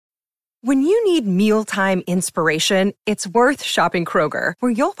When you need mealtime inspiration, it's worth shopping Kroger,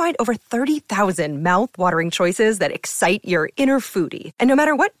 where you'll find over 30,000 mouth-watering choices that excite your inner foodie. And no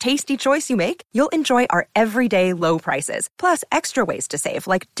matter what tasty choice you make, you'll enjoy our everyday low prices, plus extra ways to save,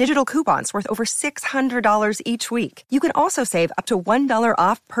 like digital coupons worth over $600 each week. You can also save up to $1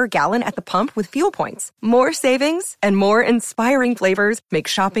 off per gallon at the pump with fuel points. More savings and more inspiring flavors make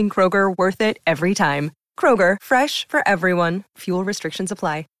shopping Kroger worth it every time. Kroger, fresh for everyone. Fuel restrictions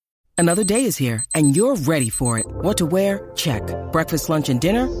apply. Another day is here, and you're ready for it. What to wear? Check. Breakfast, lunch, and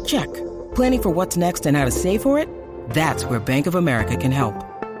dinner? Check. Planning for what's next and how to save for it? That's where Bank of America can help.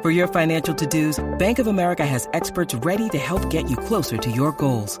 For your financial to-dos, Bank of America has experts ready to help get you closer to your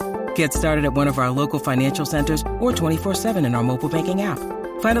goals. Get started at one of our local financial centers or 24/7 in our mobile banking app.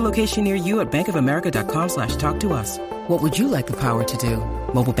 Find a location near you at bankofamerica.com/talktous. What would you like the power to do?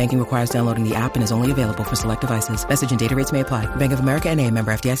 Mobile banking requires downloading the app and is only available for select devices. Message and data rates may apply. Bank of America N.A.,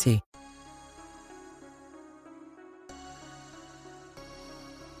 member FDIC.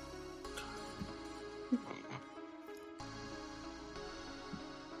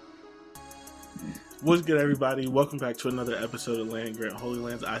 What's good, everybody? Welcome back to another episode of Land Grant Holy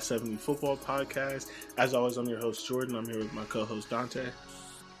Lands I-70 Football Podcast. As always, I'm your host, Jordan. I'm here with my co-host, Dante.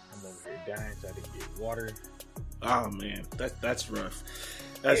 I'm over here dying, so I didn't get water. Oh, man. That's rough.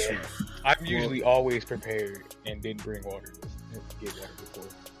 That's rough. I'm usually always prepared and didn't bring water. Just get water before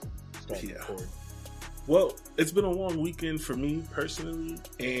starting recording. Well, it's been a long weekend for me, personally,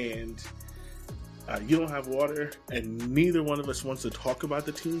 and you don't have water, and neither one of us wants to talk about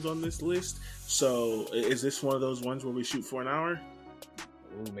the teams on this list. So, is this one of those ones where we shoot for an hour?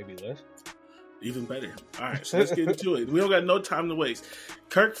 Ooh, maybe less. Even better. All right, so let's get into it. We don't got no time to waste.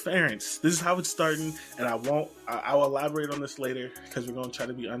 Kirk Ferentz. This is how it's starting, and I'll elaborate on this later because we're going to try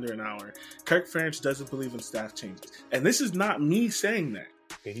to be under an hour. Kirk Ferentz doesn't believe in staff changes, and this is not me saying that.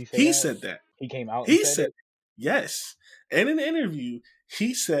 Did he say He that? said that. He came out. He and said it? yes. In an interview,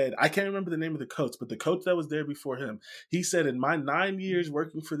 he said, I can't remember the name of the coach, but the coach that was there before him, he said, in my 9 years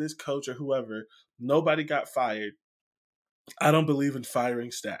working for this coach or whoever, nobody got fired. I don't believe in firing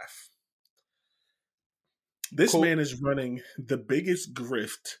staff. This man is running the biggest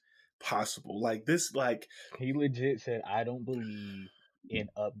grift possible. He legit said, I don't believe in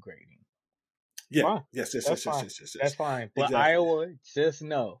upgrading. Yeah. Fine. Yes. That's fine. But Exactly. Iowa, just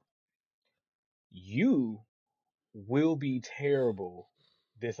know, you will be terrible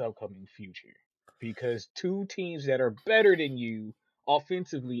this upcoming future because two teams that are better than you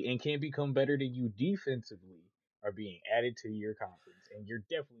offensively and can become better than you defensively are being added to your conference, and you're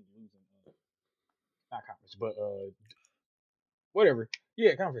definitely losing. Not conference, but whatever.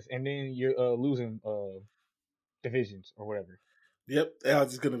 Yeah, conference, and then you're losing divisions or whatever. Yep,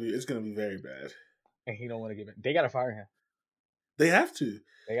 it's gonna be very bad. And he don't want to give it. They gotta fire him. They have to.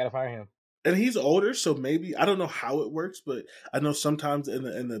 They gotta fire him. And he's older, so maybe I don't know how it works, but I know sometimes in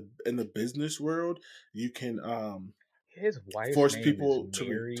the business world you can his wife's force name people is to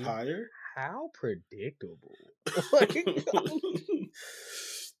Mary. retire. How predictable.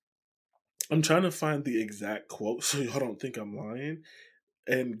 I'm trying to find the exact quote so y'all don't think I'm lying.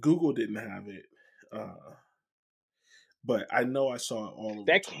 And Google didn't have it. But I know I saw it all over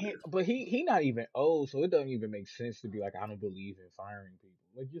that Twitter. can't. But he not even old, so it doesn't even make sense to be like, I don't believe in firing people.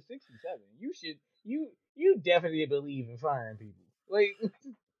 Like, you're 67. You definitely believe in firing people. Like,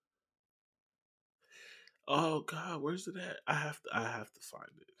 oh God, where's it at? I have to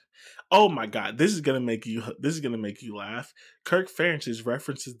find it. Oh my God, this is gonna make you laugh. Kirk Ferentz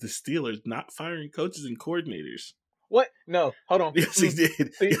references the Steelers not firing coaches and coordinators. what? No, hold on. Yes, he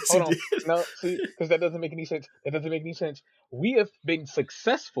did. See, yes, hold he on. did. No, see, because that doesn't make any sense. That doesn't make any sense. We have been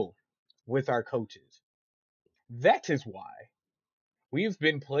successful with our coaches. That is why we've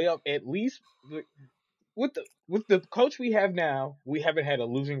been playoff. At least with the coach we have now, we haven't had a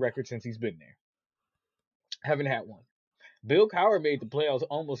losing record since he's been there. Haven't had one. Bill Cowher made the playoffs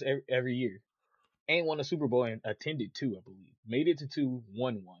almost every year. Ain't won a Super Bowl and attended 2, I believe. Made it to 2,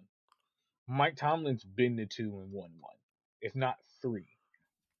 won 1. Mike Tomlin's been to 2 and won 1, if not 3.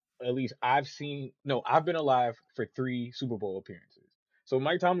 At least I've been alive for 3 Super Bowl appearances. So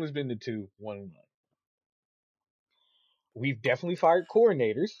Mike Tomlin's been to 2, 1 and 1. We've definitely fired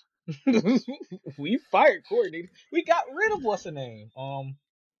coordinators. We fired coordinators. We got rid of what's the name?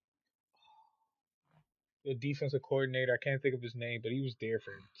 The defensive coordinator. I can't think of his name, but he was there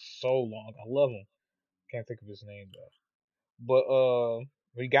for so long. I love him. Can't think of his name though. But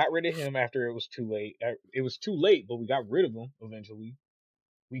we got rid of him after it was too late. It was too late, but we got rid of him eventually.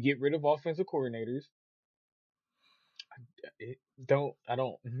 We get rid of offensive coordinators. I don't.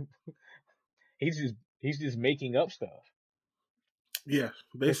 He's just making up stuff. Yeah,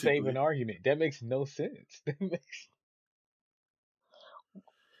 to save an basically. argument. That makes no sense.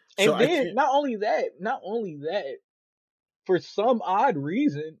 So And I then can't. not only that, for some odd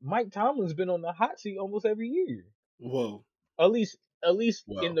reason, Mike Tomlin's been on the hot seat almost every year. Whoa, At least in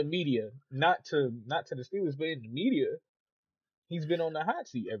whoa. the media, not to the Steelers, but in the media, he's been on the hot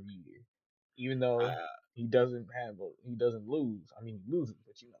seat every year, even though Uh, he doesn't lose. I mean, he loses,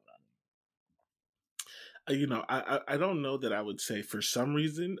 but you know what I don't know that I would say for some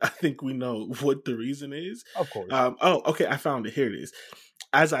reason. I think we know what the reason is. I mean. Of course. Oh, okay, I found it. Here it is.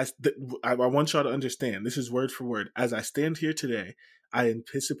 I want y'all to understand. This is word for word. As I stand here today, I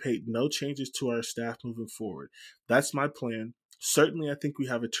anticipate no changes to our staff moving forward. That's my plan. Certainly, I think we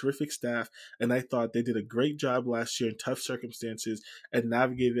have a terrific staff, and I thought they did a great job last year in tough circumstances and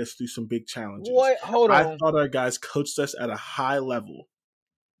navigated us through some big challenges. What? Hold I on. thought our guys coached us at a high level.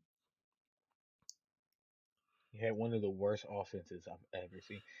 He had one of the worst offenses I've ever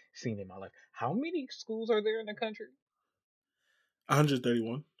seen in my life. How many schools are there in the country?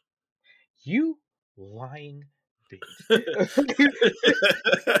 131. You lying bitch.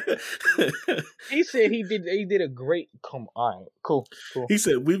 He said he did a great all right, cool. He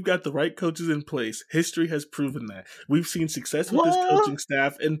said, "We've got the right coaches in place. History has proven that. We've seen success with this What? coaching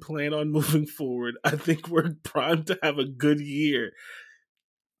staff and plan on moving forward. I think we're primed to have a good year."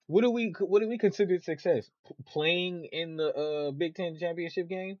 What do we consider success? Playing in the Big Ten championship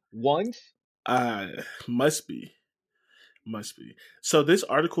game once? Must be. So this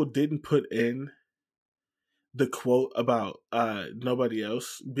article didn't put in the quote about nobody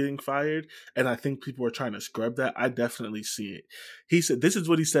else being fired, and I think people are trying to scrub that. I definitely see it. He said, this is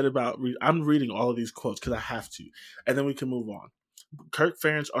what he said about, I'm reading all of these quotes because I have to, and then we can move on. Kirk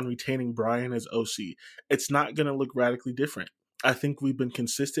Ferentz on retaining Brian as OC. It's not going to look radically different. I think we've been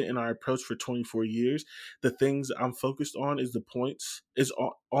consistent in our approach for 24 years. The things I'm focused on is the points. Is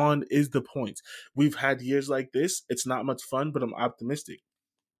the points. We've had years like this. It's not much fun, but I'm optimistic.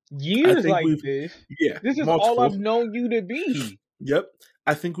 Years like this. Yeah, this is multiple. all I've known you to be. Yep.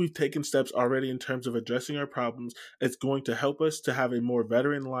 I think we've taken steps already in terms of addressing our problems. It's going to help us to have a more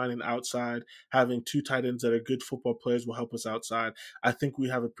veteran line and outside. Having two tight ends that are good football players will help us outside. I think we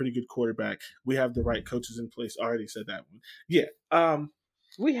have a pretty good quarterback. We have the right coaches in place. I already said that one. Yeah.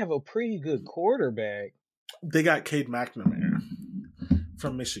 We have a pretty good quarterback. They got Cade McNamara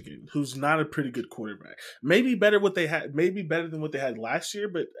from Michigan, who's not a pretty good quarterback. Maybe better than what they had last year,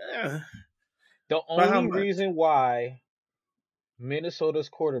 but the only reason why Minnesota's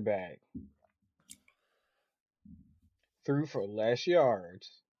quarterback threw for less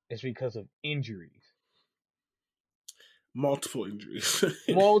yards is because of injuries. Multiple injuries.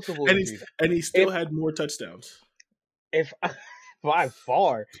 And he still had more touchdowns. By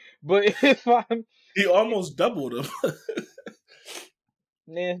far. But he almost doubled him.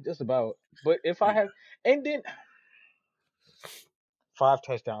 Nah, just about. But if I have, and then 5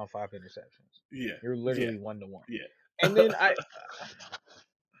 touchdowns, 5 interceptions. Yeah. You're literally 1-1. Yeah. And then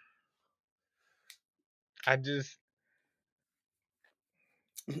I just.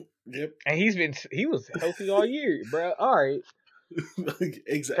 Yep. And he was healthy all year, bro. All right.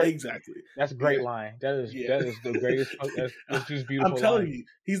 Exactly. That's a great line. That is the greatest. That's just beautiful. I'm telling you,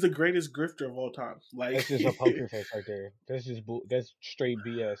 he's the greatest grifter of all time. Like, that's just a poker face right there. That's straight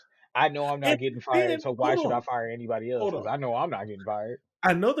BS. I know I'm not getting fired, so why should I fire anybody else? Because I know I'm not getting fired.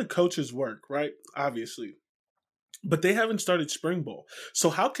 I know the coaches work, right? Obviously. But they haven't started spring ball.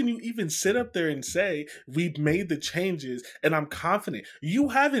 So how can you even sit up there and say, we've made the changes and I'm confident? You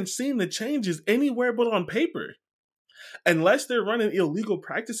haven't seen the changes anywhere but on paper. Unless they're running illegal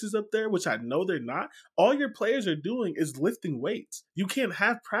practices up there, which I know they're not, all your players are doing is lifting weights. You can't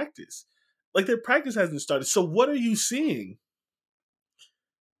have practice. Like, their practice hasn't started. So what are you seeing?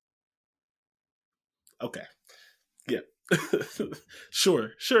 Okay. Yeah.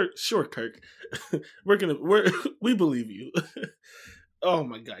 Sure, Kirk. We believe you. Oh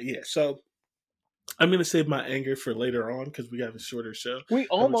my God. Yeah. So I'm going to save my anger for later on because we have a shorter show. I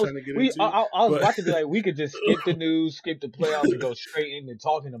was about to be like, we could just skip the news, skip the playoffs, and go straight into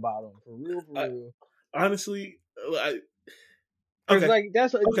talking about them. For real. Honestly, okay. Like,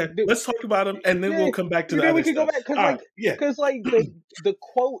 let's talk about them, and then we'll come back to that. Then we can go back because the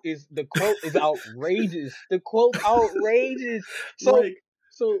quote is outrageous. The quote's outrageous.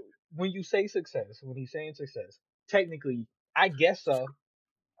 So when you say success, when he's saying success, technically, I guess so.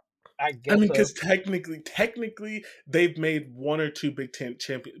 I mean, because technically, they've made 1 or 2 Big Ten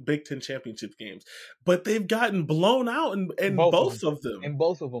championship games, but they've gotten blown out in both of them. In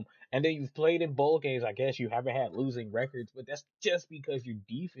both of them, and then you've played in bowl games. I guess you haven't had losing records, but that's just because your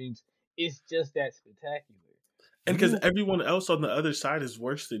defense is just that spectacular. And because everyone else on the other side is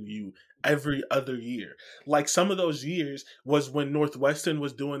worse than you every other year. Like some of those years was when Northwestern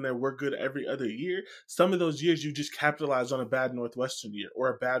was doing their we're good every other year. Some of those years you just capitalized on a bad Northwestern year or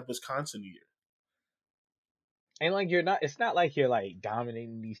a bad Wisconsin year. And like it's not like you're like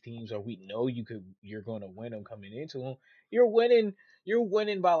dominating these teams, or we know you're going to win them coming into them. You're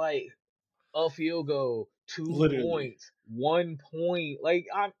winning by like a field goal, 2 Literally. points, 1 point. Like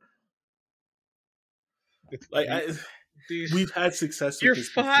we've had success. You're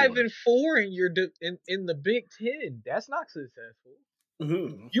with this 5-4, before. and you're in the Big Ten. That's not successful.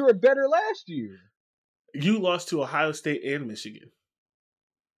 Mm-hmm. You were better last year. You lost to Ohio State and Michigan.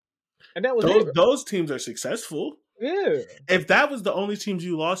 And that was those teams are successful. Yeah. If that was the only teams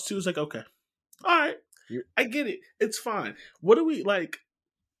you lost to, it's like, okay. All right. I get it. It's fine. What do we like?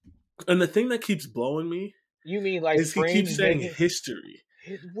 And the thing that keeps blowing me, you mean like is he keeps saying history.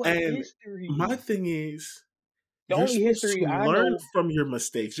 What and history? My thing is, the only history I learn know from your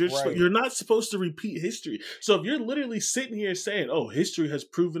mistakes. You're not supposed to repeat history. So if you're literally sitting here saying, "Oh, history has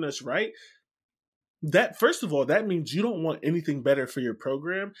proven us right," that first of all, that means you don't want anything better for your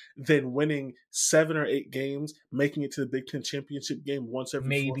program than winning 7 or 8 games, making it to the Big Ten championship game once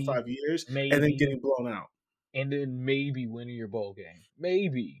every 4 or 5 years, and then getting blown out, and then maybe winning your bowl game.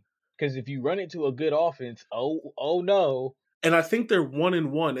 Maybe. Because if you run into a good offense, oh no. And I think they're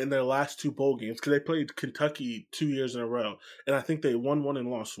 1-1 in their last 2 bowl games because they played Kentucky 2 years in a row, and I think they won 1 and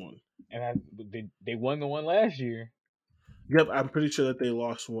lost 1. And they won the one last year. Yep, I'm pretty sure that they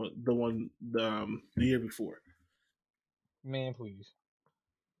lost the year before. Man, please.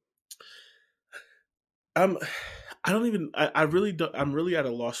 I'm really at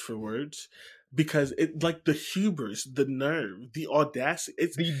a loss for words. Because it like the hubris, the nerve, the audacity.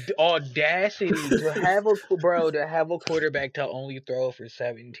 It's the audacity to have a quarterback to only throw for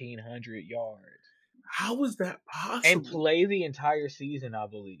 1,700 yards. How is that possible? And play the entire season, I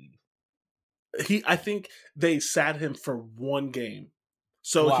believe. I think they sat him for 1 game,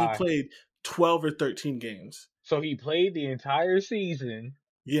 so Why? He played 12 or 13 games. So he played the entire season.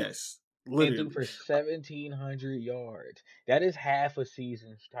 Yes, literally, and threw for 1,700 yards. That is half a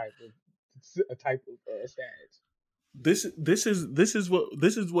season's type of stats. This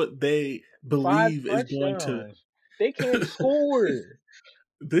is what they believe is going to. They can't score.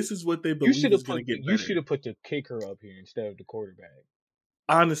 This is what they believe is going to get better. You should have put the kicker up here instead of the quarterback.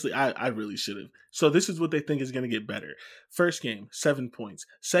 Honestly, I really should have. So this is what they think is going to get better. First game, 7 points.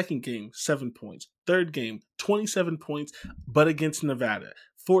 Second game, 7 points. Third game, 27 points, but against Nevada.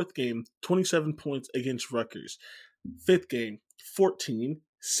 Fourth game, 27 points against Rutgers. Fifth game, 14.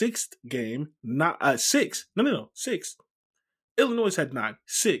 Sixth game, 6. No, 6. Illinois had 9.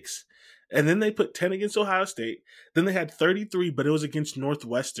 6. And then they put 10 against Ohio State. Then they had 33, but it was against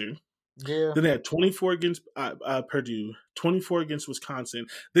Northwestern. Yeah. Then they had 24 against Purdue, 24 against Wisconsin.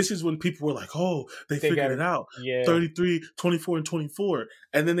 This is when people were like, oh, they figured it out. Yeah. 33, 24, and 24.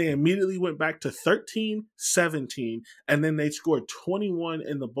 And then they immediately went back to 13, 17. And then they scored 21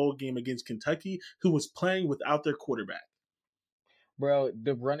 in the bowl game against Kentucky, who was playing without their quarterback. Bro,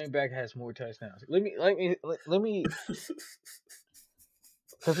 the running back has more touchdowns. Let me,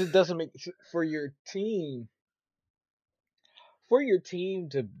 because it doesn't make for your team. For your team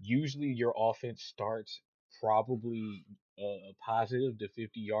to usually your offense starts probably positive the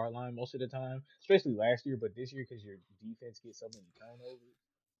 50-yard line most of the time, especially last year, but this year because your defense gets so many turnovers.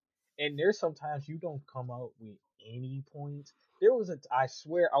 And there's sometimes you don't come out with any points. I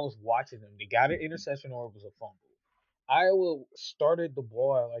swear I was watching them. They got an interception or it was a fumble. Iowa started the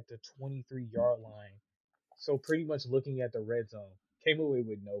ball at like the 23-yard line. So pretty much looking at the red zone. Came away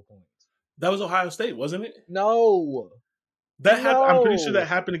with no points. That was Ohio State, wasn't it? No. I'm pretty sure that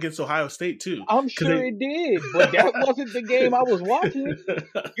happened against Ohio State too. I'm sure it did, but that wasn't the game I was watching.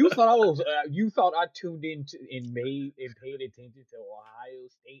 You thought I tuned in and paid attention to Ohio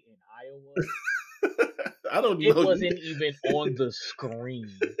State and Iowa. I don't know. It wasn't even on the screen.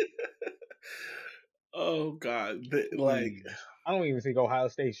 Oh God! I don't even think Ohio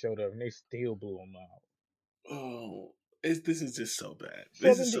State showed up, and they still blew them out. Oh, this is just so bad.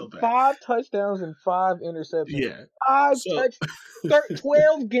 This is so bad. 5 touchdowns and 5 interceptions. Yeah,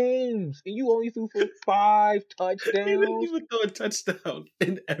 12 games, and you only threw for 5 touchdowns. You didn't even throw a touchdown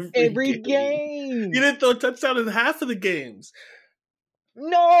in every game. You didn't throw a touchdown in half of the games.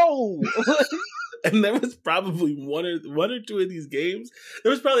 No. And there was probably one or two of these games. There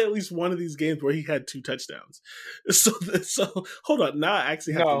was probably at least one of these games where he had 2 touchdowns. So hold on. Now I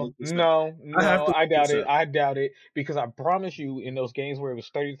actually have to look this up. I doubt it. I doubt it because I promise you, in those games where it was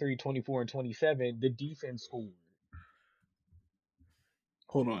 33, 24, and 27, the defense scored.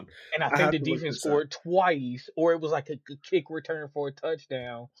 Hold on. And I I think have the to look defense this up. scored twice, or it was like a kick return for a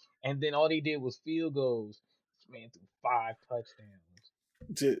touchdown, and then all they did was field goals. This man threw 5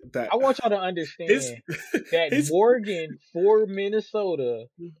 touchdowns. That I want y'all to his understand that his Morgan for Minnesota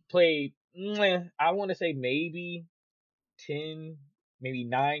played, I want to say maybe 10, maybe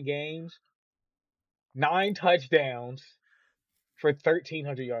 9 games, 9 touchdowns for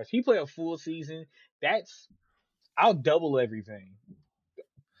 1,300 yards. He played a full season. I'll double everything.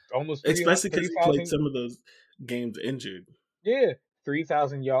 Almost especially because he played 3,000. some of those games injured. Yeah,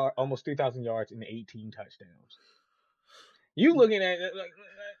 3,000 yards, almost 3,000 yards and 18 touchdowns. You looking at it like,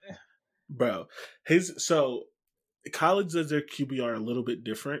 Bro, so college does their QBR a little bit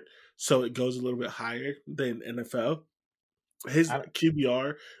different, so it goes a little bit higher than NFL. His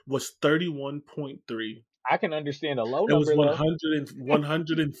QBR was 31.3. I can understand a low It was number though.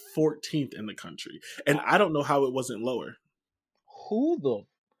 114th in the country, and I don't know how it wasn't lower.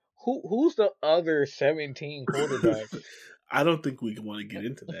 Who's the other 17 quarterbacks? I don't think we want to get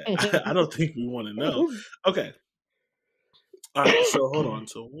into that. I don't think we want to know. Okay. All right. So hold on.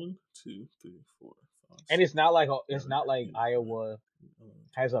 So 1, 2, 3, 4, 5. And it's not like Iowa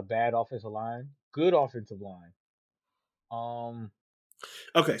has a bad offensive line. Good offensive line.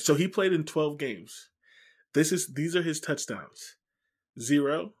 Okay. So he played in 12 games. These are his touchdowns.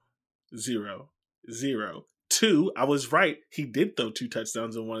 0, 0, 0. 2, I was right. He did throw 2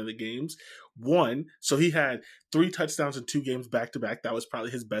 touchdowns in one of the games. 1, so he had 3 touchdowns in 2 games back to back. That was probably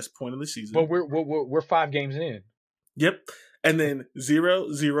his best point of the season. But we're 5 games in. Yep. And then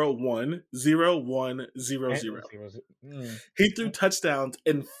 0, 0, 1, 0, 1, 0, 0. He threw touchdowns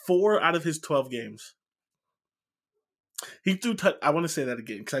in 4 out of his 12 games. I want to say that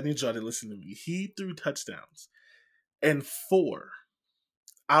again because I need y'all to listen to me. He threw touchdowns in 4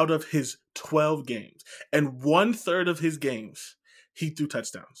 out of his 12 games. And 1/3 of his games, he threw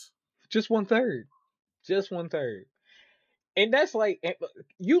touchdowns. Just 1/3. Just 1/3. And that's like,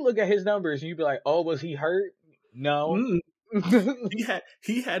 you look at his numbers and you be like, oh, was he hurt? No.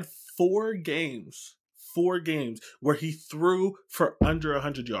 He had 4 games where he threw for under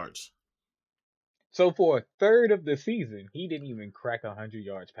 100 yards. So for a third of the season, he didn't even crack 100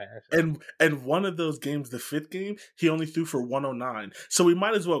 yards passing. And one of those games, the 5th game, he only threw for 109. So we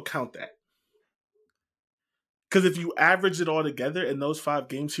might as well count that. Because if you average it all together in those 5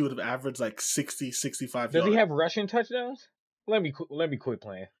 games, he would have averaged like 60, 65 yards. Does he have rushing touchdowns? Let me quit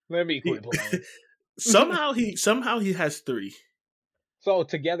playing. Somehow he has 3. So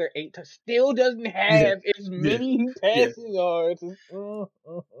together 8 still doesn't have as many passing yards.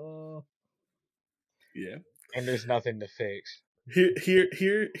 Yeah. And there's nothing to fix. Here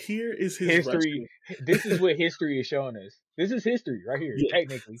is his history. This is what history is showing us. This is history right here,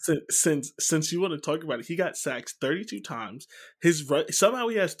 technically. Since you want to talk about it, he got sacked 32 times. Somehow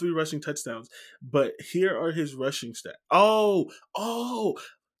he has 3 rushing touchdowns, but here are his rushing stats. Oh,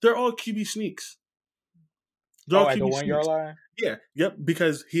 they're all QB sneaks. At the 1 yard line? Yeah, yep,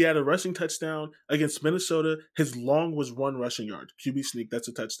 because he had a rushing touchdown against Minnesota. His long was 1 rushing yard. QB sneak, that's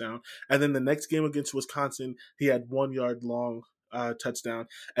a touchdown. And then the next game against Wisconsin, he had 1 yard long touchdown.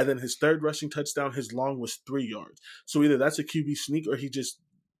 And then his 3rd rushing touchdown, his long was 3 yards. So either that's a QB sneak or he just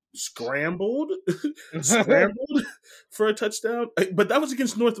scrambled for a touchdown. But that was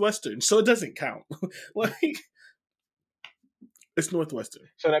against Northwestern, so it doesn't count. It's Northwestern.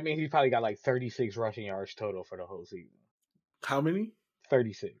 So that means he probably got like 36 rushing yards total for the whole season. How many?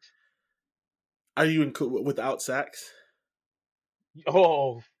 36. Are you without sacks?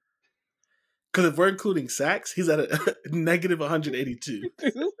 Oh. Because if we're including sacks, he's at a negative 182.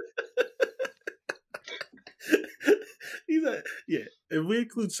 If we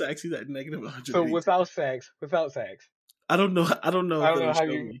include sacks, he's at negative 182. So without sacks. I don't know. I don't know how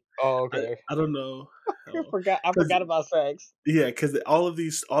you. Oh, okay. I don't know. I forgot about sacks. Yeah, because all of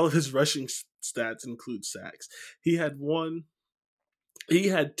his rushing stats include sacks. He had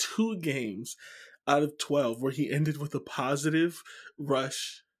 2 games out of 12 where he ended with a positive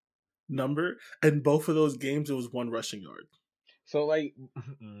rush number, and both of those games it was 1 rushing yard. So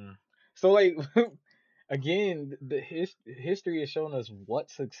again, the history has shown us what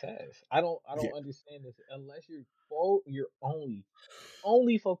success. I don't understand this unless you're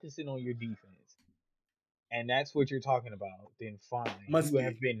only focusing on your defense, and that's what you're talking about. Then fine,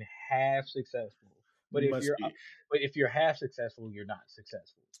 have been half successful. But if you're half successful, you're not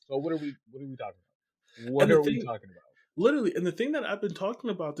successful. So what are we talking about? What are we talking about? Literally, and the thing that I've been talking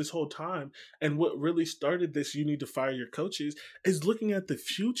about this whole time, and what really started this, you need to fire your coaches, is looking at the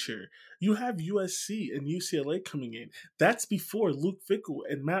future. You have USC and UCLA coming in. That's before Luke Fickell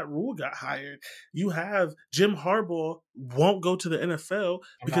and Matt Rule got hired. You have Jim Harbaugh won't go to the NFL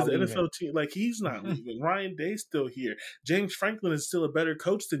I'm because not the leaving. NFL team, like, he's not leaving. Ryan Day's still here. James Franklin is still a better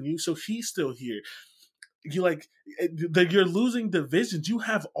coach than you, so he's still here. You're losing divisions. You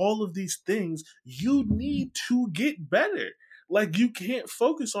have all of these things. You need to get better. Like, you can't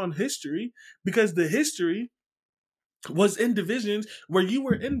focus on history because the history was in divisions where you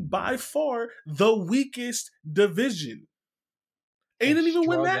were in by far the weakest division. And you And didn't even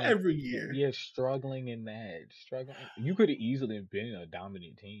win that struggling. every year. Yeah, struggling in that. Struggling. You could have easily been a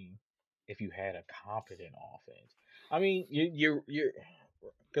dominant team if you had a competent offense. I mean, you're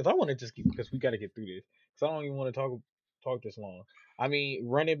because I want to just because we got to get through this because I don't even want to talk this long. I mean,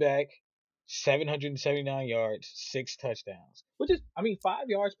 running back, 779 yards, 6 touchdowns, which is, I mean, 5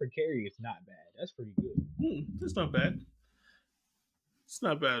 yards per carry is not bad. That's pretty good. That's not bad. It's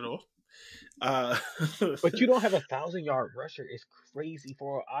not bad at all. But you don't have 1,000-yard rusher. It's crazy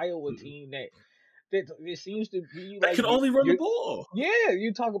for an Iowa team that it seems to be that like can only run the ball. Yeah,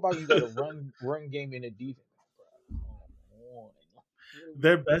 you talk about you got a run game in a defense.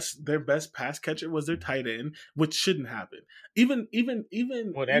 Their best pass catcher was their tight end, which shouldn't happen. Even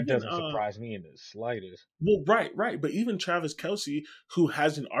Well, that doesn't surprise me in the slightest. Well, right. But even Travis Kelce, who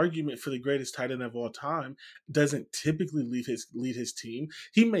has an argument for the greatest tight end of all time, doesn't typically lead his team.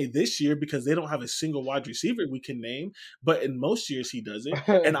 He may this year because they don't have a single wide receiver we can name, but in most years he doesn't.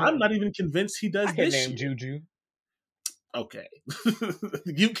 And I'm not even convinced he does I can this name year. Juju. Okay.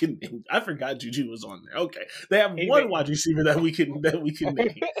 You can name. I forgot Juju was on there. Okay. They have one wide receiver that we can name.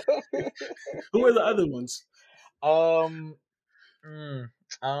 Who are the other ones?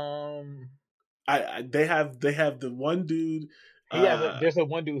 They have the one dude. There's a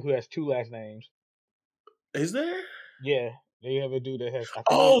one dude who has 2 last names. Is there? Yeah, they have a dude that has.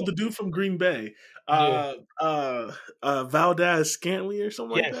 The dude from Green Bay, Valdez Scantley or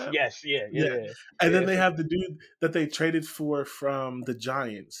something like that. Yes, yeah. And then they have the dude that they traded for from the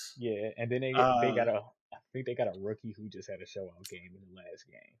Giants. Yeah, and then they got I think they got a rookie who just had a showout game in the last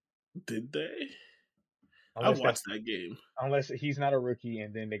game. Did they? I Unless watched that game. Unless he's not a rookie,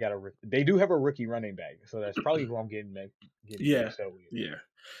 and then they do have a rookie running back, so that's probably who I'm getting mixed up with. Yeah.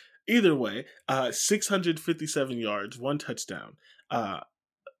 Either way, 657 yards, 1 touchdown.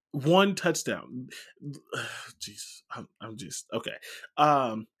 1 touchdown. Jesus, I'm just okay.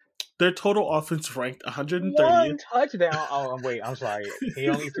 Their total offense ranked 130th. 1 touchdown. Oh, wait, I'm sorry. He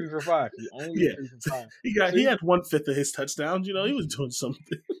only threw for 5. He only threw for 5. He had 1/5 of his touchdowns. You know, he was doing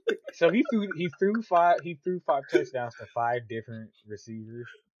something. So he threw 5 touchdowns to 5 different receivers.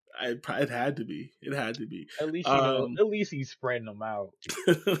 It had to be. At least at least he's spreading them out.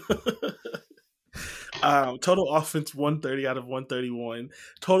 Total offense 130 out of 131.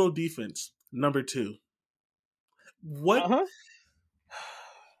 Total defense number 2. What? Uh-huh.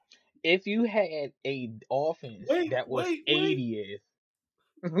 If you had a offense that was 80th,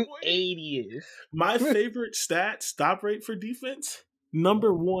 80th. My favorite stop rate for defense,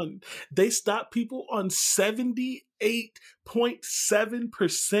 number 1. They stop people on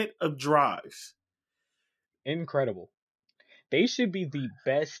 78.7% of drives. Incredible. They should be the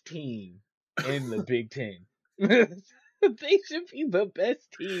best team in the Big Ten. They should be the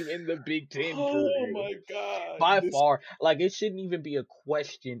best team in the Big Ten. Oh my God. By far. Like, it shouldn't even be a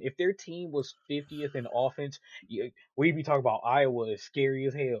question. If their team was 50th in offense, we'd be talking about Iowa is scary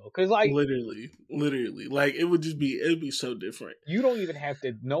as hell. Because, like, literally. Like, it'd be so different. You don't even have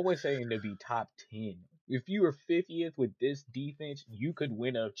to, no one's saying to be top 10. If you were 50th with this defense, you could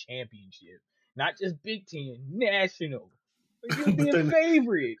win a championship. Not just Big Ten, national. You'd be a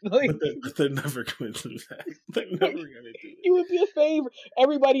favorite. Like, but they're never going to do that. They're never going to do it. You would be a favorite.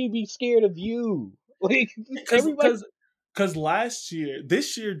 Everybody would be scared of you. Like, everybody. Because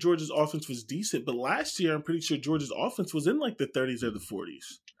this year, Georgia's offense was decent, but last year, I'm pretty sure Georgia's offense was in like the 30s or the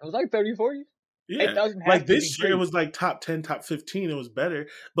 40s. It was like 30, 40s? Yeah. It doesn't have like to this be year, great. it was like top 10, top 15. It was better.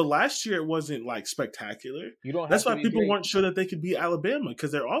 But last year, it wasn't like spectacular. You don't have That's to why be people great. weren't sure that they could beat Alabama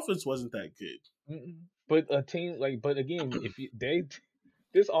because their offense wasn't that good. Mm-mm. But a team but again, if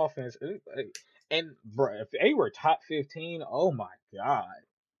this offense, and bro, if they were top 15, oh my God.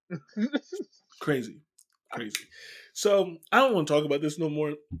 Crazy. Crazy. So I don't want to talk about this no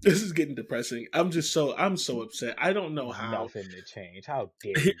more. This is getting depressing. I'm so upset. I don't know how. Nothing to change. How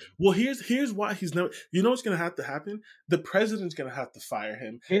dare you? Well, here's why he's never. You know what's gonna have to happen? The president's gonna have to fire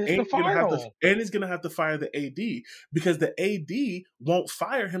him, He has to fire him. and he's gonna have to fire the AD because the AD won't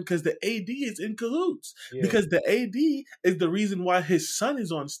fire him because the AD is in cahoots. Yeah. Because the AD is the reason why his son is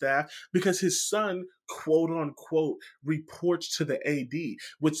on staff because his son, quote unquote, reports to the AD,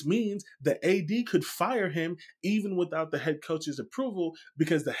 which means the AD could fire him even without the head coach's approval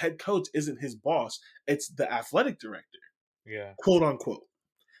because the head coach isn't his boss; it's the athletic director. Yeah. Quote unquote.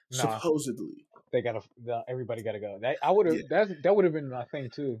 Nah. Supposedly. Everybody gotta go. That would have been my thing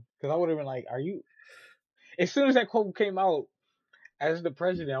too. Because I would have been like, are you as soon as that quote came out as the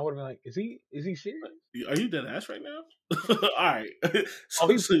president, I would have been like, is he serious? Are you dead ass right now? All right.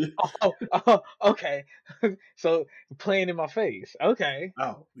 Okay. So playing in my face. Okay.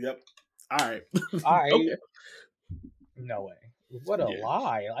 Oh, yep. All right. All right. Okay. No way. What a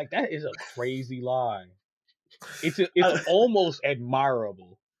lie. Like, that is a crazy lie. It's almost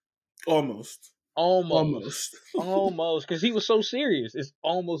admirable. Almost. Because he was so serious. It's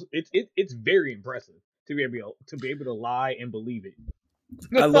it's very impressive to be able to lie and believe it.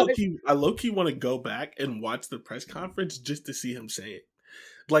 I low key want to go back and watch the press conference just to see him say it.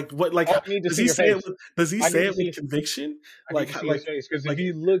 Like what? Like does he say it with conviction? Because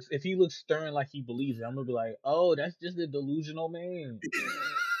if he looks stern like he believes it, I'm gonna be like, oh, that's just a delusional man.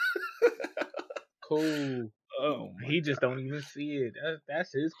 Cool. Oh, he just don't even see it.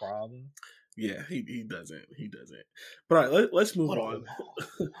 That's his problem. Yeah, he doesn't. But all right, let's move on.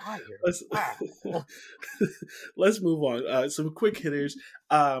 Let's move on. Some quick hitters.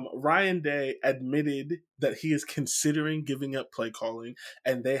 Ryan Day admitted that he is considering giving up play calling,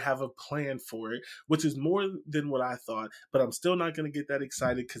 and they have a plan for it, which is more than what I thought. But I'm still not going to get that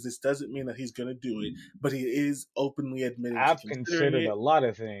excited because this doesn't mean that he's going to do it. But he is openly admitting. I've considered a lot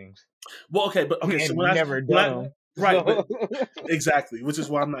of things. Well, okay, so when never done them. Right, but exactly, which is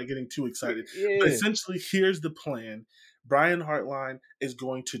why I'm not getting too excited. Yeah. But essentially, here's the plan. Brian Hartline is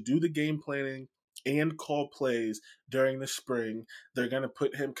going to do the game planning and call plays during the spring. They're going to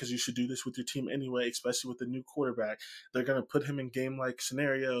put him, because you should do this with your team anyway, especially with the new quarterback. They're going to put him in game-like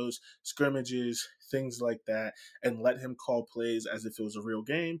scenarios, scrimmages, things like that, and let him call plays as if it was a real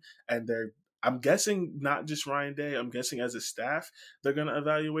game. And I'm guessing not just Ryan Day. I'm guessing as a staff, they're going to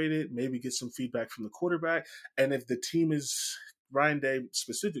evaluate it, maybe get some feedback from the quarterback. And if the team is Ryan Day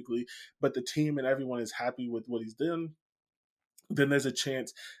specifically, but the team and everyone is happy with what he's done, then there's a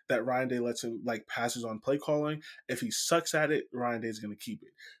chance that Ryan Day lets him passes on play calling. If he sucks at it, Ryan Day is going to keep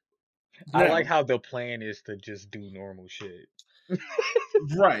it. I like how the plan is to just do normal shit.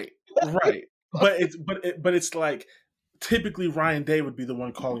 Right. But it's like, typically Ryan Day would be the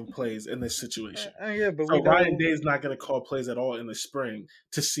one calling plays in this situation. But so Ryan Day is not going to call plays at all in the spring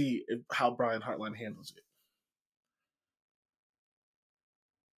to see how Brian Hartline handles it.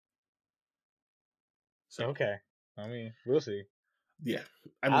 So, okay. I mean, we'll see. Yeah.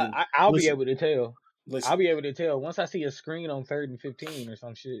 I mean, I'll be able to tell. Listen, I'll be able to tell once I see a screen on 3rd and 15 or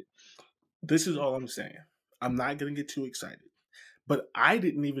some shit. This is all I'm saying. I'm not going to get too excited. But I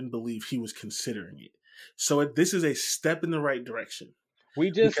didn't even believe he was considering it. So this is a step in the right direction. We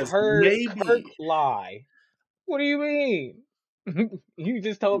just heard Kirk lie. What do you mean? You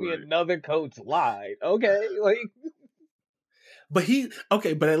just told me another coach lied. Okay, But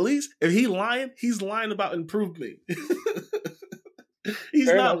but at least if he's lying about improvement. He's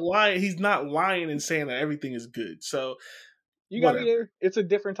not lying. He's not lying and saying that everything is good. So you got me. It's a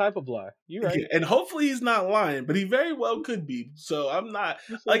different type of lie. You're right. Yeah, and hopefully he's not lying, but he very well could be. So I'm not,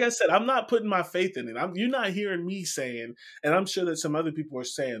 like I said, I'm not putting my faith in it. You're not hearing me saying, and I'm sure that some other people are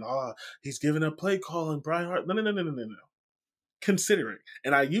saying, he's giving up play calling, Brian Hart. No. Considering,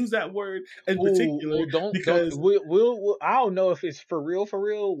 and I use that word in particular because we'll I don't know if it's for real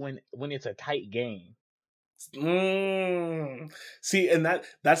when it's a tight game. See, and that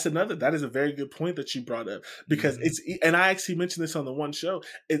is a very good point that you brought up because and I actually mentioned this on the one show.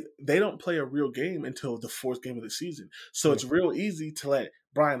 They don't play a real game until the 4th game of the season, so it's real easy to let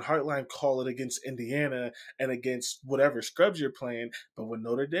Brian Hartline call it against Indiana and against whatever scrubs you're playing. But when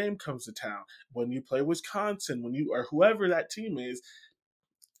Notre Dame comes to town, when you play Wisconsin, or whoever that team is,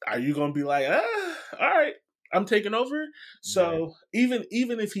 are you going to be like, all right, I'm taking over? So even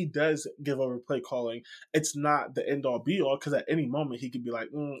if he does give over play calling, it's not the end all be all because at any moment he could be like,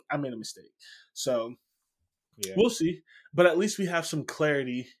 I made a mistake. So we'll see. But at least we have some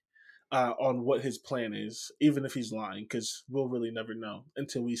clarity on what his plan is, even if he's lying, because we'll really never know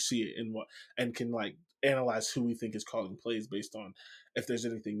until we see it and can analyze who we think is calling plays based on if there's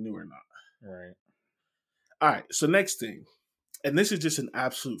anything new or not. Right. All right. So next thing, and this is just an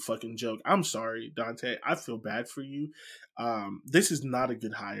absolute fucking joke. I'm sorry, Dante. I feel bad for you. This is not a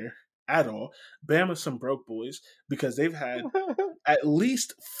good hire at all. Bama's some broke boys because they've had at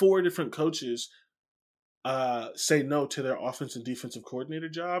least 4 different coaches say no to their offensive and defensive coordinator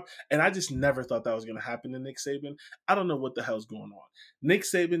job. And I just never thought that was going to happen to Nick Saban. I don't know what the hell's going on. Nick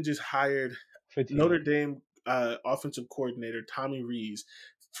Saban just hired Notre Dame offensive coordinator Tommy Rees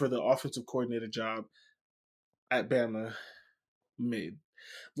for the offensive coordinator job at Bama mid.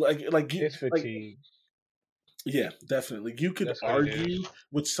 It's fatigue. Yeah, definitely. You could argue,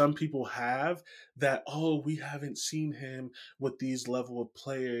 which some people have, that, oh, we haven't seen him with these level of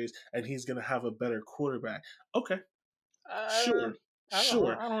players and he's going to have a better quarterback. Okay. Sure.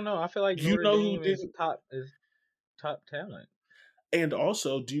 I don't know. I feel like Notre Dame is top talent. And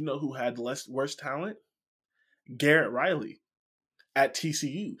also, do you know who had worse talent? Garrett Riley at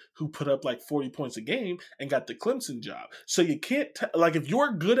TCU, who put up like 40 points a game and got the Clemson job. So you can't, if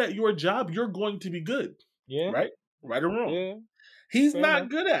you're good at your job, you're going to be good. Yeah. Right or wrong. Yeah. He's not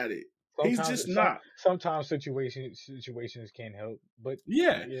good at it. He's just not. Sometimes situations can't help. But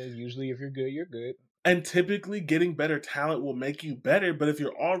yeah, usually if you're good, you're good. And typically getting better talent will make you better. But if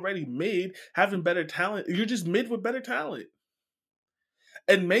you're already mid, having better talent, you're just mid with better talent.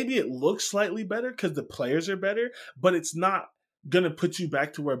 And maybe it looks slightly better because the players are better, but it's not going to put you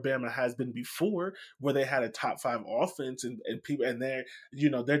back to where Bama has been before, where they had a top 5 offense and people, and they're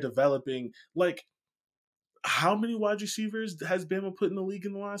developing like. How many wide receivers has Bama put in the league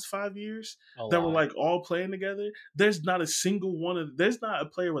in the last 5 years that were like all playing together? There's not a single one there's not a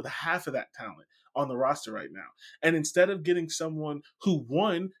player with half of that talent on the roster right now. And instead of getting someone who,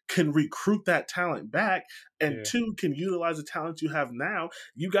 1, can recruit that talent back, and 2, can utilize the talent you have now,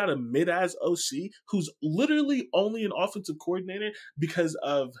 you got a mid-ass OC who's literally only an offensive coordinator because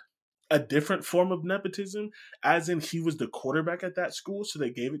of a different form of nepotism, as in he was the quarterback at that school, so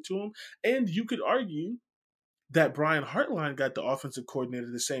they gave it to him. And you could argue that Brian Hartline got the offensive coordinator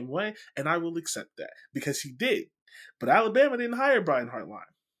the same way, and I will accept that because he did. But Alabama didn't hire Brian Hartline.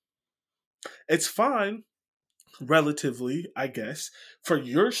 It's fine, relatively, I guess, for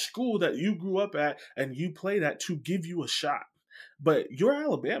your school that you grew up at and you played at to give you a shot. But you're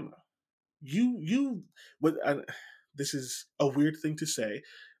Alabama. This is a weird thing to say,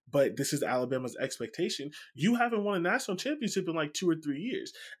 but this is Alabama's expectation. You haven't won a national championship in like 2 or 3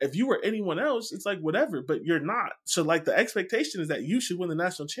 years. If you were anyone else, it's like whatever, but you're not. So like the expectation is that you should win the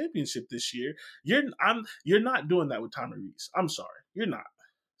national championship this year. You're not doing that with Tommy Rees. I'm sorry. You're not.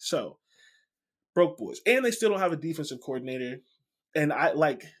 So broke boys. And they still don't have a defensive coordinator. And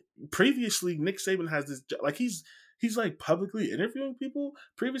previously Nick Saban has this, like he's like publicly interviewing people.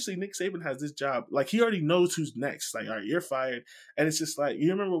 Previously, Nick Saban has this job. Like he already knows who's next. Like, all right, you're fired. And it's just like, you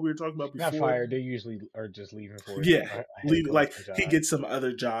remember what we were talking about before? Not fired. They usually are just leaving for it. Yeah. Like he gets some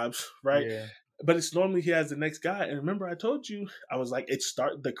other jobs, right? Yeah. But it's normally he has the next guy. And remember I told you, I was like,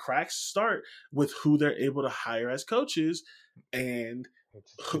 the cracks start with who they're able to hire as coaches. And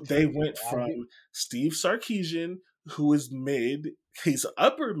they went from Steve Sarkisian, who is mid, he's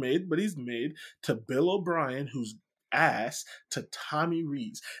upper mid, but he's mid, to Bill O'Brien, who's ass, to Tommy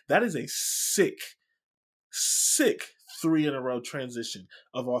Rees. That is a sick 3-in-a-row transition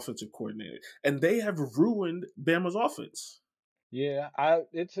of offensive coordinator, and they have ruined Bama's offense. Yeah,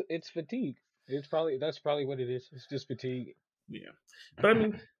 it's fatigue. That's probably what it is. It's just fatigue. Yeah, but I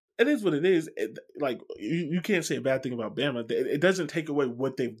mean, it is what it is. You can't say a bad thing about Bama. It doesn't take away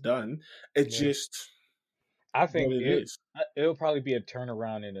what they've done. I think it'll probably be a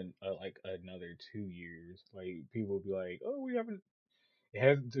turnaround in another 2 years. Like people will be like, "Oh,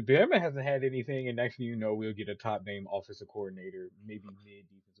 Bama hasn't had anything," and next thing you know, we'll get a top name offensive coordinator, maybe mid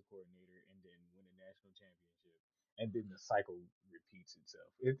defensive coordinator, and then win a national championship, and then the cycle repeats itself.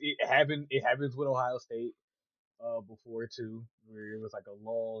 It happens with Ohio State before too, where it was like a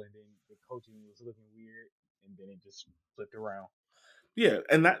lull, and then the coaching was looking weird, and then it just flipped around. Yeah,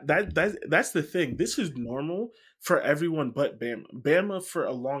 and that's the thing. This is normal for everyone but Bama. Bama for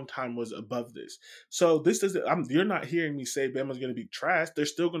a long time was above this. So this doesn't. You're not hearing me say Bama's going to be trash. They're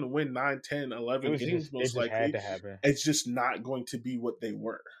still going to win 9, 10, 11 games most likely. Had to happen. It's just not going to be what they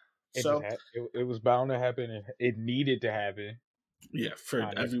were. It was bound to happen. It needed to happen. Yeah, for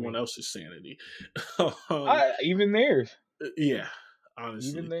everyone else's sanity. Even theirs. Yeah,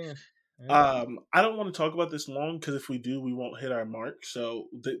 honestly. Even theirs. I don't want to talk about this long because if we do, we won't hit our mark. So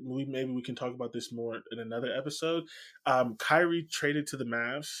maybe we can talk about this more in another episode. Kyrie traded to the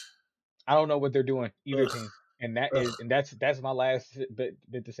Mavs. I don't know what they're doing either team, and that's my last bit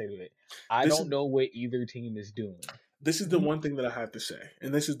to say to it. I don't know what either team is doing. This is the one thing that I have to say,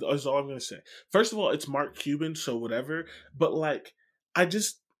 and this is all I'm going to say. First of all, it's Mark Cuban, so whatever. But like, I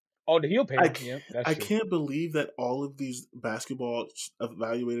just the heel pair. Yeah, I can't believe that all of these basketball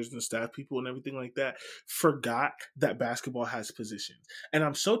evaluators and staff people and everything like that forgot that basketball has positions. And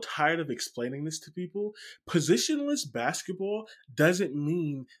I'm so tired of explaining this to people. Positionless basketball doesn't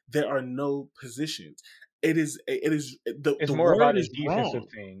mean there are no positions. It's the more word about a is defensive wrong.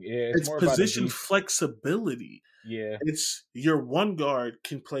 thing. Yeah, It's more position about flexibility. Yeah. It's your one guard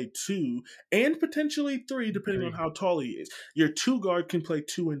can play 2 and potentially 3, depending on how tall he is. Your 2 guard can play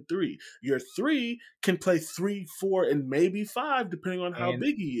 2 and 3. Your 3 can play 3, 4, and maybe 5, depending on how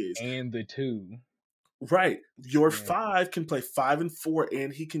big he is. And the 2. Right. Your 5 can play 5 and 4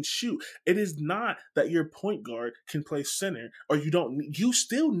 and he can shoot. It is not that your point guard can play center or you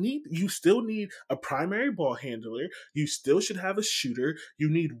still need a primary ball handler. You still should have a shooter. You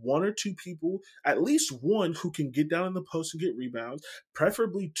need 1 or 2 people, at least 1 who can get down in the post and get rebounds,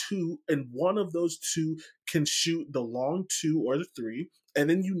 preferably 2, and one of those 2 can shoot the long 2 or the 3. And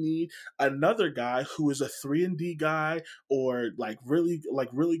then you need another guy who is a 3-and-D guy or like really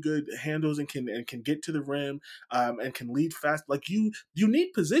good handles and can get to the rim and can lead fast. Like you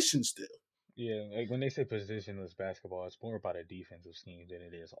need position still. Yeah, like when they say positionless basketball, it's more about a defensive scheme than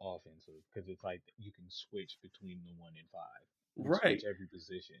it is offensive because it's like you can switch between the 1 and 5. Right. Switch every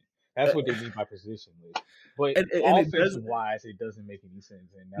position. That's what they mean by positionless. But offensive-wise, it doesn't make any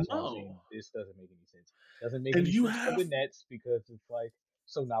sense, and that's why I'm saying this doesn't make any sense. Doesn't make any sense for the Nets because it's like,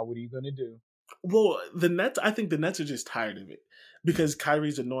 so now what are you going to do? Well, the Nets, I think the Nets are just tired of it because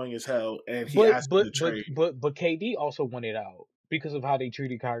Kyrie's annoying as hell, and he asked for the trade. But KD also wanted out because of how they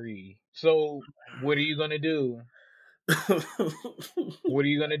treated Kyrie. So what are you going to do? What are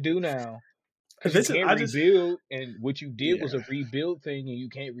you going to do now? Because you can't rebuild, and what you did was a rebuild thing, and you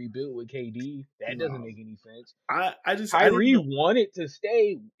can't rebuild with KD. That doesn't make any sense. Kyrie wanted to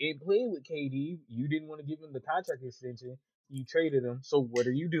stay and play with KD. You didn't want to give him the contract extension. You traded him. So what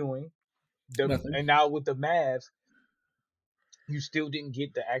are you doing? And now with the Mavs, you still didn't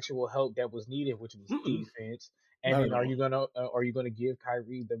get the actual help that was needed, which was defense. And then are you gonna give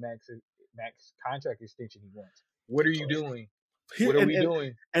Kyrie the max contract extension he wants? What are you doing? What are we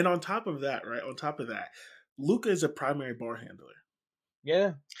doing? And on top of that, Luka is a primary ball handler.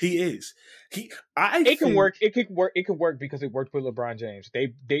 Yeah, he is. It can work. It can work because it worked with LeBron James.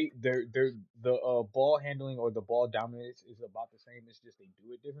 The ball handling or the ball dominance is about the same. It's just they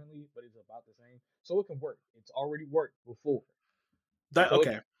do it differently, but it's about the same. So it can work. It's already worked before.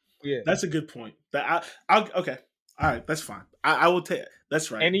 That's a good point. Okay. All right, that's fine. I will take it. That's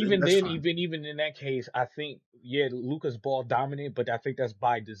right. And even even in that case, I think Luka's ball dominant, but I think that's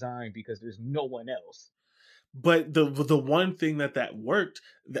by design because there's no one else. But the one thing that worked,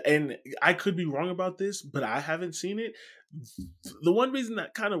 and I could be wrong about this, but I haven't seen it. The one reason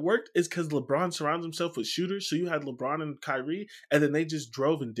that kind of worked is because LeBron surrounds himself with shooters. So you had LeBron and Kyrie, and then they just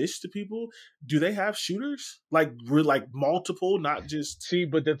drove and dished to people. Do they have shooters? Like multiple, not just. See,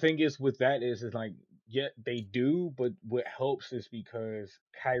 but the thing is with that is like, yeah, they do, but what helps is because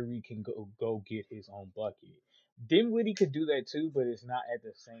Kyrie can go get his own bucket. Dinwiddie could do that too, but it's not at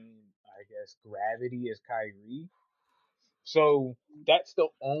the same, I guess, gravity as Kyrie. So that's the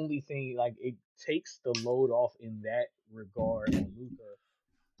only thing. Like it takes the load off in that regard on Luka.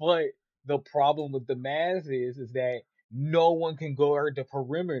 But the problem with the Mavs is that no one can guard the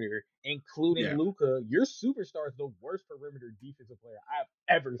perimeter, including Luka. Your superstar is the worst perimeter defensive player I've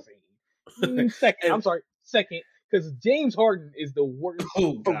ever seen. Second, because James Harden is the worst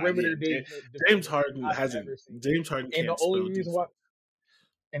perimeter defense. James Harden hasn't. James Harden can't. And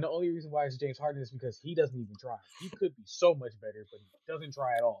the only reason why it's James Harden is because he doesn't even try. He could be so much better, but he doesn't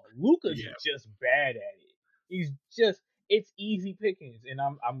try at all. Luka's just bad at it. It's easy pickings, and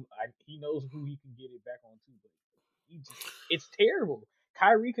he knows who he can get it back on too. But it's terrible.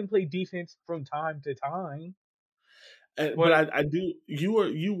 Kyrie can play defense from time to time. But I do.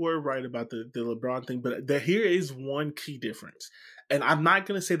 You were right about the LeBron thing, but here is one key difference, and I'm not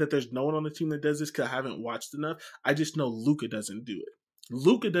going to say that there's no one on the team that does this because I haven't watched enough. I just know Luka doesn't do it.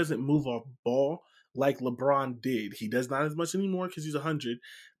 Luka doesn't move off ball like LeBron did. He does not as much anymore because he's 100,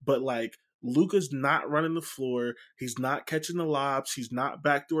 but like Luka's not running the floor. He's not catching the lobs. He's not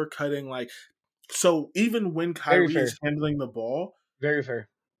backdoor cutting. Like so, even when Kyrie is handling the ball, very fair.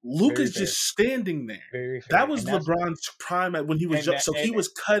 Luka's just standing there. That was LeBron's prime when he was young. So he was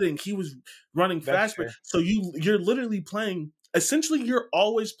cutting, he was running faster. So you're literally playing. Essentially, you're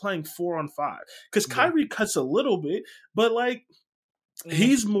always playing 4-on-5 because Kyrie cuts a little bit, but like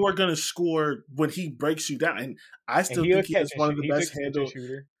he's more gonna score when he breaks you down. And I still think he has one of the best handles.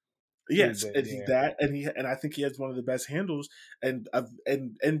 Yes, but and yeah. I think he has one of the best handles in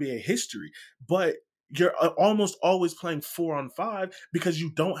NBA history. But you're almost always playing 4-on-5 because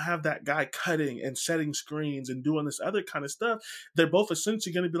you don't have that guy cutting and setting screens and doing this other kind of stuff. They're both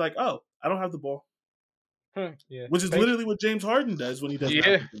essentially going to be like, "Oh, I don't have the ball," Yeah. which is literally what James Harden does when he doesn't have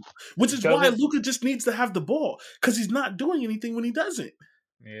Yeah. the ball. Which is why Luka just needs to have the ball because he's not doing anything when he doesn't.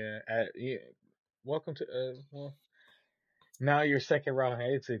 Yeah. Yeah. Welcome to well. Now your second round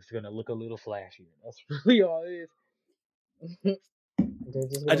antics is gonna look a little flashier. That's really all it is. They're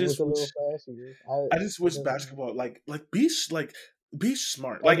just I gonna look just a wish little flashier. I just wish basketball be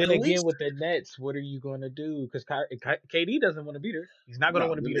smart. And Like then at again least with the Nets, what are you gonna do? Because KD doesn't want to be there. He's not gonna no,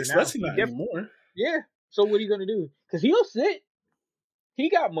 want to be there now. especially not anymore. Yeah. So what are you gonna do? Because he'll sit. He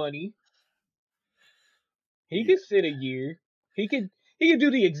got money. He Yeah. could sit a year. He could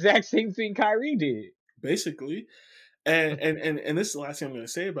do the exact same thing Kyrie did. Basically. And this is the last thing I'm going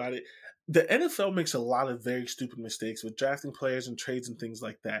to say about it. The NFL makes a lot of very stupid mistakes with drafting players and trades and things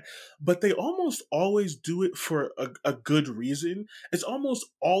like that, but they almost always do it for a good reason. It's almost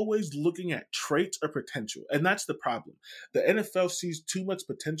always looking at traits or potential, and that's the problem. The NFL sees too much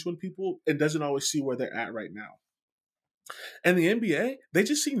potential in people and doesn't always see where they're at right now. And the NBA, they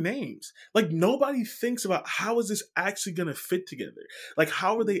just see names. Like nobody thinks about how is this actually going to fit together? Like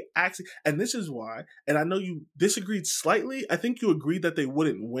how are they actually? And this is why. And I know you disagreed slightly. I think you agreed that they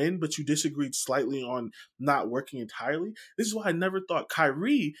wouldn't win, but you disagreed slightly on not working entirely. This is why I never thought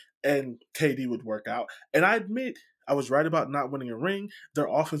Kyrie and KD would work out. And I admit I was right about not winning a ring. Their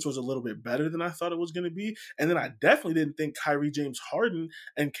offense was a little bit better than I thought it was going to be. And then I definitely didn't think Kyrie James Harden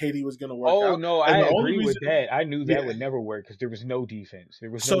and KD was going to work out. Oh, no, And I the only agree with reason- that. I knew that Yeah. would never work because there was no defense.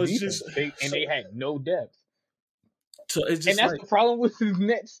 There was So no it's defense. just- They had no depth. So it's just And that's like, the problem with the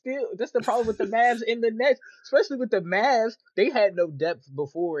Nets still. That's the problem with the Mavs and the Nets. Especially with the Mavs. They had no depth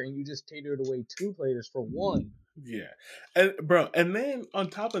before, and you just catered away two players for one. yeah, and bro, and then on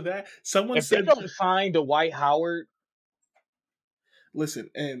top of that, someone If they said, don't sign Dwight Howard "Listen,"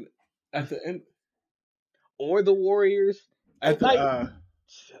 and at the end, or the Warriors, at the like, oh my God,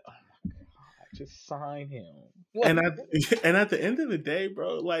 just sign him. and at the end of the day,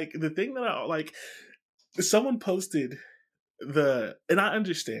 bro, like the thing that I like, someone posted and I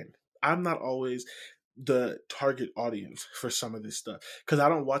understand. I'm not always the target audience for some of this stuff because I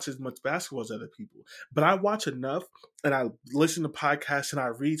don't watch as much basketball as other people, but I watch enough and I listen to podcasts and I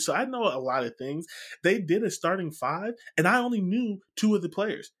read, so I know a lot of things. They did a starting five and I only knew two of the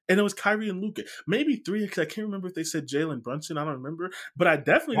players, and it was Kyrie and Luka, maybe three because I can't remember if they said Jalen Brunson. I don't remember, but I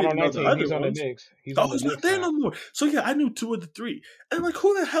definitely didn't know the other He's on the ones. Knicks. He's Oh, on the he's not Knicks there now. no more. So yeah, I knew two of the three. And like,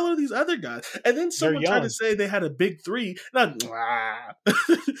 who the hell are these other guys? And then someone tried young. to say they had a big three. And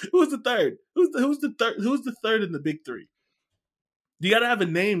who's the third? Who's the third? Who's the third in the big three? You got to have a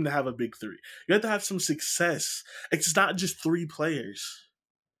name to have a big three. You have to have some success. It's not just three players.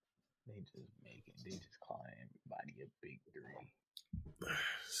 They just call everybody a big three.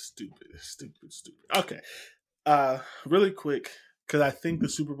 Stupid. Okay. Really quick, because I think the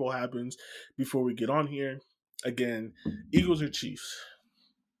Super Bowl happens before we get on here. Again, Eagles or Chiefs?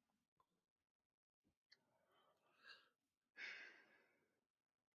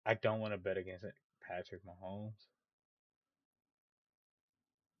 I don't want to bet against Patrick Mahomes.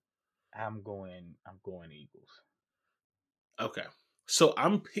 I'm going Eagles. Okay. So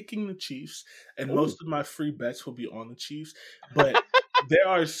I'm picking the Chiefs, and Ooh. most of my free bets will be on the Chiefs. But there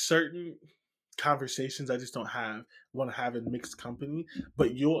are certain conversations I just don't want to have in mixed company.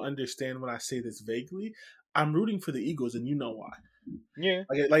 But you'll understand when I say this vaguely. I'm rooting for the Eagles, and you know why. Yeah.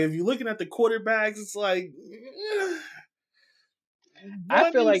 Like if you're looking at the quarterbacks, it's like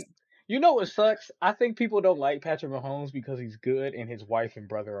I feel like, you know what sucks? I think people don't like Patrick Mahomes because he's good and his wife and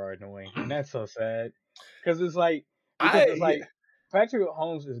brother are annoying. And that's so sad. Because it's like, Patrick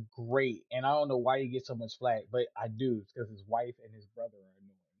Mahomes is great. And I don't know why he gets so much flack, but I do. Because his wife and his brother are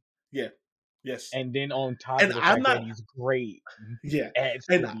annoying. Yeah. Yes. And then on top of the fact that he's great, yeah, adds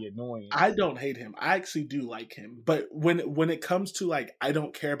to the annoyance. I don't hate him. I actually do like him. But when it comes to like, I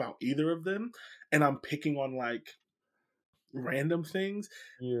don't care about either of them, and I'm picking on like random things,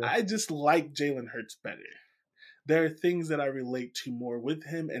 I just like Jalen Hurts better. There are things that I relate to more with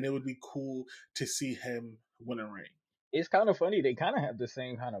him, and it would be cool to see him win a ring. It's kind of funny. They kind of have the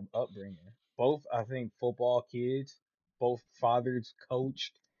same kind of upbringing. Both, I think, football kids. Both fathers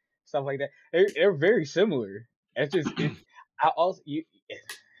coached. Stuff like that. They're very similar. It's just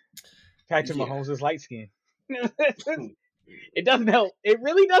Patrick Mahomes is light skinned. It doesn't help. It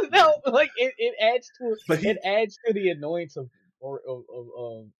really doesn't help. Like it adds to the annoyance of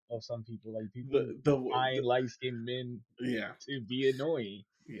some people. Like people find light skinned men to be annoying.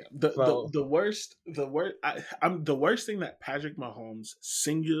 Yeah, So the worst I'm the worst thing that Patrick Mahomes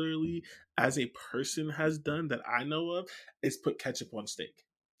singularly as a person has done that I know of is put ketchup on steak,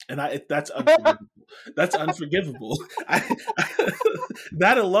 and that's unforgivable. That's unforgivable.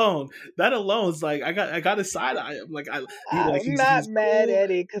 That alone, is like I got a side eye. I'm like I'm not he's mad cool.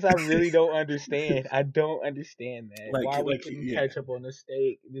 at it because I really don't understand. I don't understand that. Why are we putting Yeah, ketchup on the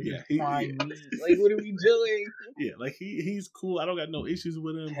steak? This is yeah, prime meat. Like, what are we doing? yeah, like he's cool. I don't got no issues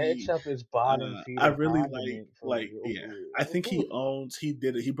with him. Ketchup is bottom I feeder really condiment for real, yeah. for I think he real. owns. He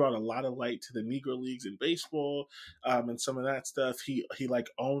did it. He brought a lot of light to the Negro leagues in baseball, and some of that stuff. He like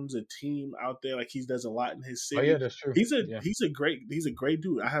owns a team out there. Like he does a lot in his Oh yeah, city. that's true. He's Yeah, a great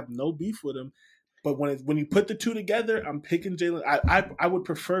dude. I have no beef with him. But when you put the two together, I'm picking Jalen. I would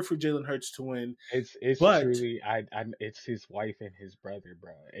prefer for Jalen Hurts to win, it's but truly it's his wife and his brother,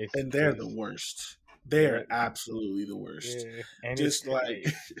 bro. It's and they're the just worst. They're that, absolutely the worst. yeah, and Just like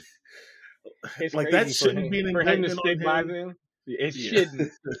it's like that crazy shouldn't be an for him to indictment stick on by him. them. It Yeah,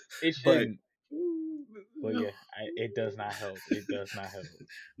 shouldn't. It but shouldn't. But yeah, it does not help. It does not help.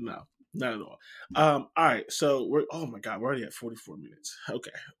 no, not at all. All right, so we're oh my god, we're already at 44 minutes.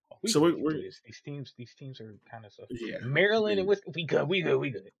 Okay, We so can get we're through this. These teams are kind of so. yeah, Maryland yeah, and Wisconsin, we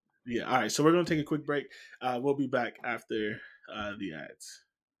good. yeah. All right, so we're gonna take a quick break. We'll be back after the ads.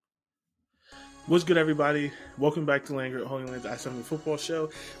 What's good, everybody? Welcome back to Land Grant Holy Land's I-70 Football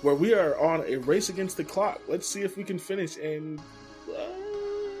Show, where we are on a race against the clock. Let's see if we can finish in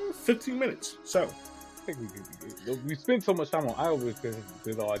 15 minutes. So, I think we good. We spent so much time on Iowa because of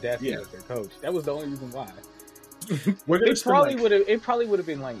the audacity of their coach. That was the only reason why. we're gonna It probably would have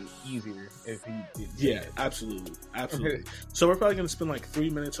been like easier if he did. Yeah, absolutely. So we're probably going to spend like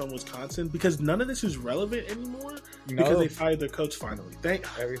 3 minutes on Wisconsin because none of this is relevant anymore because they fired their coach finally.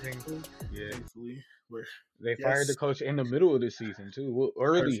 Everything. Yeah, thankfully, they fired the coach in the middle of the season too. Well,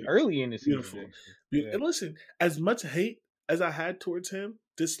 early in the season. Beautiful. Yeah. And listen, as much hate as I had towards him,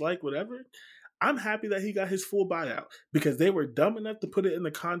 dislike, whatever, I'm happy that he got his full buyout because they were dumb enough to put it in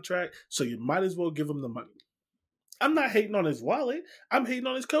the contract. So you might as well give him the money. I'm not hating on his wallet. I'm hating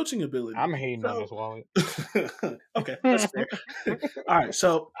on his coaching ability. I'm hating on his wallet. Okay, that's fair. All right,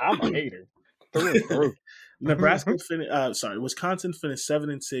 so I'm a hater. Through. Wisconsin finished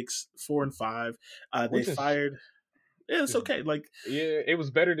 7-6, 4-5. They fired. Yeah, it's okay. Like, yeah, it was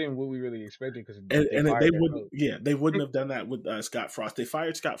better than what we really expected because they wouldn't have done that with Scott Frost. They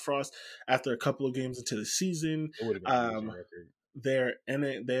fired Scott Frost after a couple of games into the season. It would have been a record.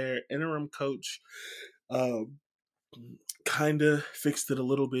 Their interim coach kind of fixed it a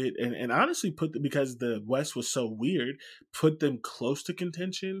little bit and honestly because the West was so weird, put them close to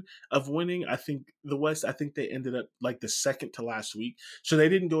contention of winning. I think they ended up like the second to last week, so they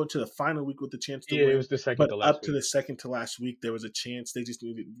didn't go into the final week with the chance to win. It was the second to last up to the second to last week there was a chance. They just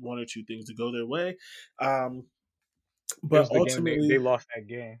needed one or two things to go their way, but ultimately they lost that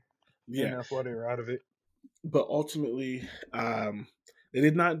game. Yeah, and that's why they were out of it. But ultimately they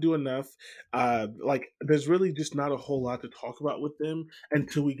did not do enough. There's really just not a whole lot to talk about with them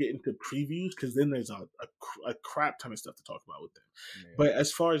until we get into previews, because then there's a crap ton of stuff to talk about with them. Yeah. But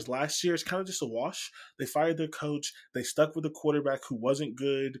as far as last year, it's kind of just a wash. They fired their coach. They stuck with a quarterback who wasn't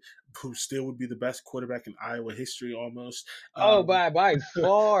good, who still would be the best quarterback in Iowa history almost. By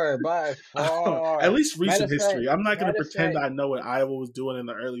far. At least recent history. I'm not going to pretend I know what Iowa was doing in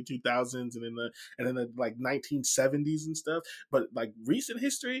the early 2000s and in the like 1970s and stuff. But like recent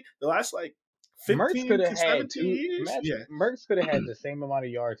history, the last like 15 to 17 years. Mertz could have had the same amount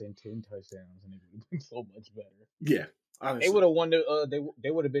of yards and 10 touchdowns, and it would have been so much better. Yeah, honestly. They would have won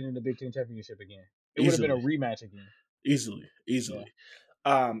they would have been in the Big Ten championship again. It would have been a rematch again. Easily.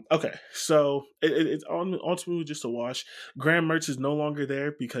 Yeah. Okay, so it's ultimately just a wash. Graham Mertz is no longer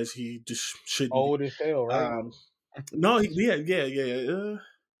there because he just shouldn't. Old as hell, right? No, yeah.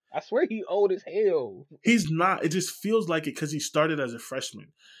 I swear he old as hell. He's not. It just feels like it because he started as a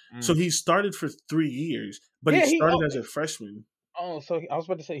freshman. So he started for 3 years, but he started as a freshman. Oh, so I was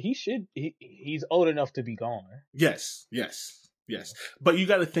about to say he's old enough to be gone. Yes. But you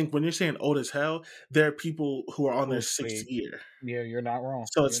got to think, when you're saying old as hell, there are people who are on their 6th year. Yeah, you're not wrong.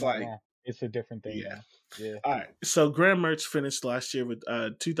 So it's like it's a different thing. Yeah. Yeah. All right. So Graham Mertz finished last year with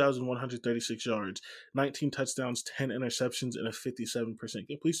 2,136 yards, 19 touchdowns, 10 interceptions, and a 57%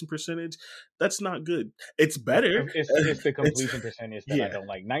 completion percentage. That's not good. It's better. It's the completion percentage that I don't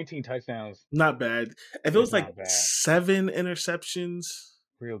like. 19 touchdowns. Not bad. If it was like 7 interceptions.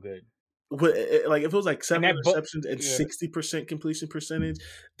 Real good. Like if it was like 7 interceptions and 60% completion percentage,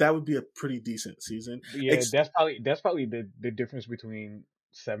 that would be a pretty decent season. Yeah, that's probably the difference between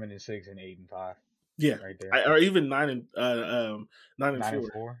 7-6 and 8-5. Yeah, right there. or even 9-4.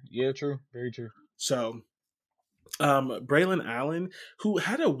 Yeah, true. Very true. So, Braylon Allen, who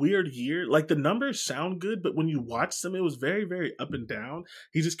had a weird year, like the numbers sound good, but when you watch them, it was very, very up and down.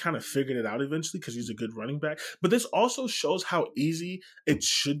 He just kind of figured it out eventually because he's a good running back. But this also shows how easy it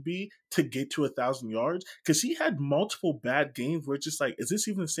should be to get to 1,000 yards because he had multiple bad games where it's just like, is this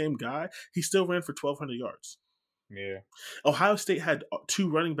even the same guy? He still ran for 1,200 yards. Yeah. Ohio State had 2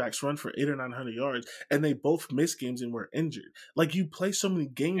 running backs run for 800 or 900 yards, and they both missed games and were injured. Like you play so many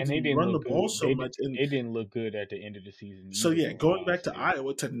games And they and you didn't run the look ball good. so much, and It didn't look good at the end of the season. so either yeah, for going Ohio back to State.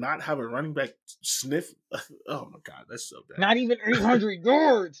 Iowa to not have a running back sniff. Oh my god, that's so bad. Not even 800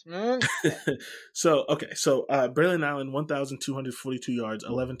 yards, man. So Braylon Allen, 1,242 yards,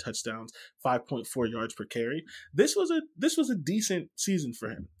 11 touchdowns, 5.4 yards per carry. This was a decent season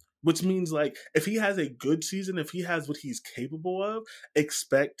for him. Which means, like, if he has a good season, if he has what he's capable of,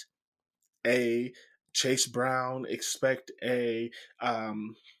 expect a Chase Brown, expect a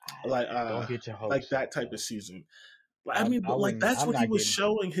Don't get your hopes like that up, type though. of season. I mean, but like wouldn't. that's I'm what he not was getting.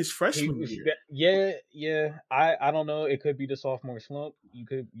 showing his freshman year. Yeah. I don't know. It could be the sophomore slump. You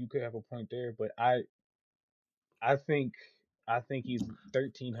could have a point there, but I think he's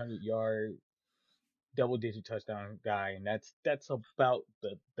 1,300 yard double digit touchdown guy, and that's about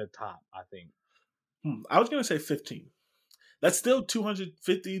the top. I think. I was gonna say 15. That's still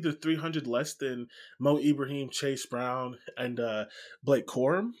 250 to 300 less than Mo Ibrahim, Chase Brown, and Blake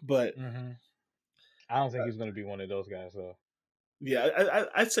Corum. But I don't think he's going to be one of those guys, though. yeah,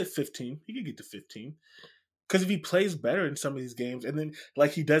 I'd say 15. He could get to 15. Because if he plays better in some of these games, and then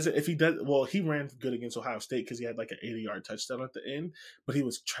like he does it, if he does, well, he ran good against Ohio State because he had like an 80-yard touchdown at the end, but he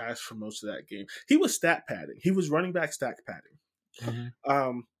was trash for most of that game. He was stat padding. He was running back stat padding.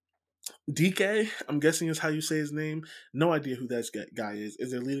 DK, I'm guessing is how you say his name. No idea who that guy is.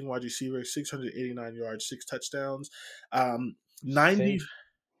 Is their leading wide receiver, 689 yards, 6 touchdowns, 90.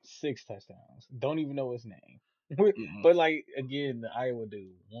 Six touchdowns. Don't even know his name. But like again, the Iowa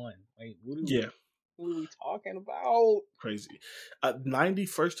dude won. Like what are we talking about? Crazy.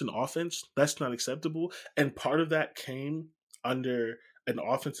 91st in offense. That's not acceptable. And part of that came under an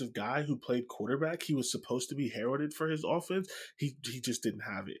offensive guy who played quarterback. He was supposed to be heralded for his offense. He just didn't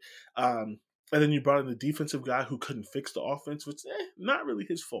have it. And then you brought in the defensive guy who couldn't fix the offense, which not really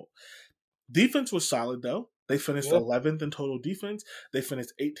his fault. Defense was solid though. They finished 11th in total defense. They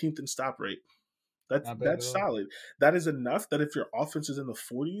finished 18th in stop rate. That's solid. That is enough that if your offense is in the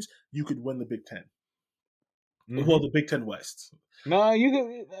 40s, you could win the Big Ten. Well, the Big Ten West. No, you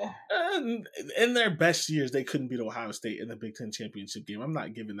could. In their best years, they couldn't beat Ohio State in the Big Ten championship game. I'm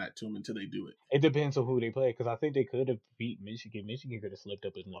not giving that to them until they do it. It depends on who they play, because I think they could have beat Michigan. Michigan could have slipped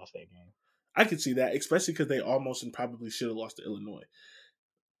up and lost that game. I could see that, especially because they almost and probably should have lost to Illinois.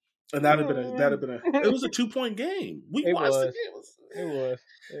 And that'd have been a. It was a 2-point game. We watched the game. It was.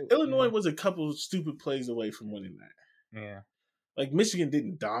 Illinois was a couple of stupid plays away from winning that. Yeah. Like Michigan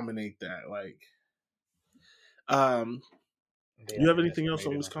didn't dominate that. Like, you have anything else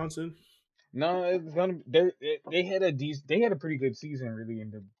on Wisconsin? No, it's gonna. They had a pretty good season really,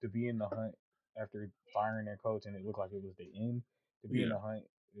 and to be in the hunt after firing their coach, and it looked like it was the end. To be in the hunt,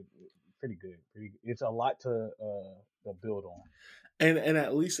 pretty good. It's a lot to build on. And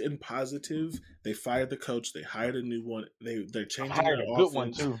at least in positive, they fired the coach. They hired a new one. They're changing their offense. Good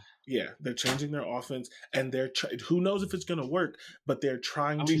one too. Yeah, they're changing their offense, and who knows if it's going to work, but they're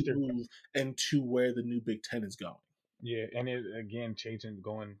trying to move into where the new Big Ten is going. Yeah, and it again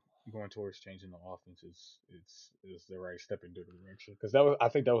going towards changing the offense is the right step in the direction, because I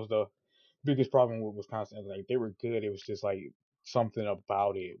think that was the biggest problem with Wisconsin. Like they were good, it was just like something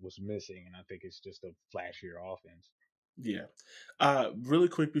about it was missing, and I think it's just a flashier offense. Yeah. Really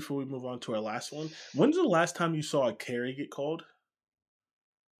quick before we move on to our last one, when's the last time you saw a carry get called?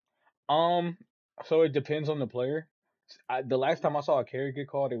 So it depends on the player. The last time I saw a carry get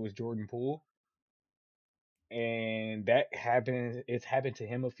called, it was Jordan Poole, and that happened. It's happened to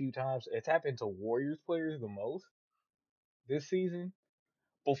him a few times. It's happened to Warriors players the most this season.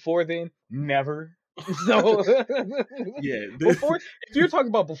 Before then, never. So yeah, if you're talking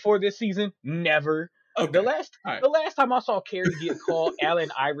about before this season, never. Okay. The last time I saw Carey get called, Allen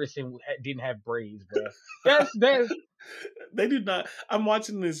Iverson didn't have braids, bro. That's they do not. I'm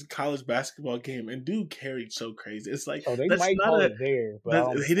watching this college basketball game, and dude carried so crazy. It's like they might call it there,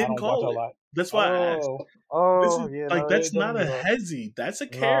 but he didn't call it. That's why I asked. That's not a hezzy. That's a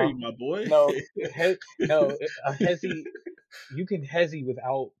carry, my boy. No, a hezzy. You can hezzy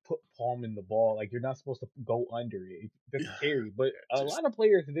without palming the ball. Like you're not supposed to go under it. That's a carry, but a lot of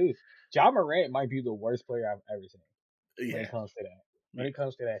players do. Ja Morant might be the worst player I've ever seen when it comes to that. when it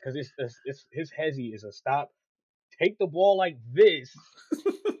comes to that because it's his hezzy is a stop, take the ball like this,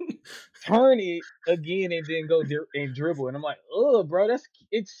 turn it again, and then go and dribble. And I'm like, oh, bro,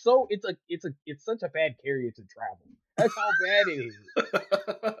 it's such a bad carrier to travel. That's how bad it is.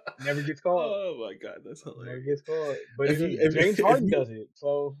 Never gets caught. Oh my god, that's hilarious. Never gets caught. But James Harden does it.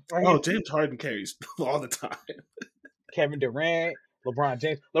 So James Harden carries all the time. Kevin Durant, LeBron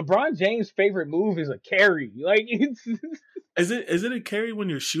James. LeBron James' favorite move is a carry. Like it's Is it a carry when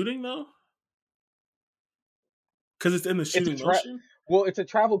you're shooting though? Because it's in the shooting motion. Well, it's a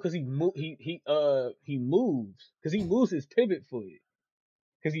travel because he moves because he moves his pivot foot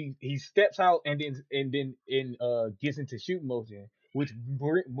because he steps out and then gets into shooting motion, which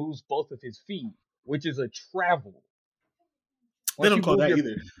moves both of his feet, which is a travel. They don't call that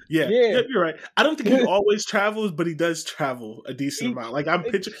either. Yeah, you're right. I don't think he always travels, but he does travel a decent amount. Like I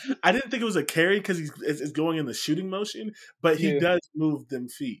didn't think it was a carry because it's going in the shooting motion, but he does move them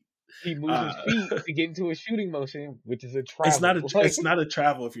feet. He moves his feet to get into a shooting motion, which is a travel. It's not a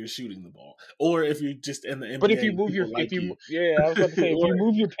travel if you're shooting the ball, or if you're just in the NBA. But if you move I was about to say if you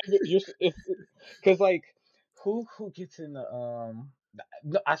move your pivot, because like who gets in the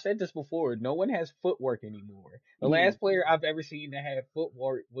I said this before. No one has footwork anymore. The last player I've ever seen that had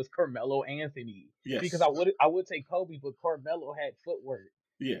footwork was Carmelo Anthony. Yes. Because I would say Kobe, but Carmelo had footwork.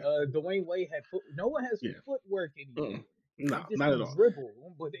 Yeah. Dwayne Wade had no one has footwork anymore. No, not at all. Dribble,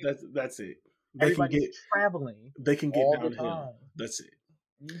 but that's it. Everybody's traveling. They can get downhill. That's it.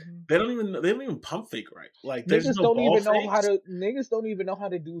 Mm-hmm. They don't even pump fake right. Like niggas don't even know how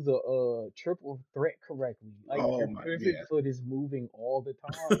to do the triple threat correctly. Like your pivot foot is moving all the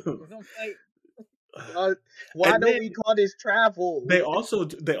time. Why don't we call this travel? They all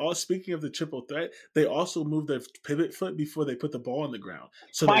speaking of the triple threat, they also move their pivot foot before they put the ball on the ground.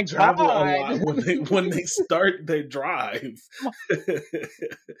 So they travel a lot when they start their drive.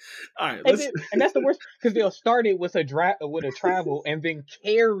 All right, and that's the worst because they'll start it with a travel and then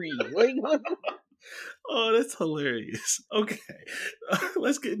carry. Oh, that's hilarious. Okay,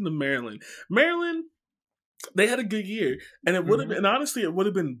 let's get into Maryland. Maryland. They had a good year, and it would have been, honestly, it would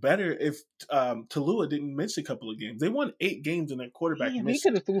have been better if Tallulah didn't miss a couple of games. They won 8 games, and their quarterback missed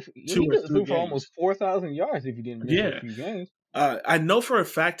he could have threw for almost 4,000 yards if he didn't miss a few games. I know for a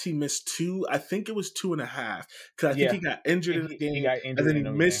fact he missed 2. I think it was 2.5 because I think he got injured in the game, and then he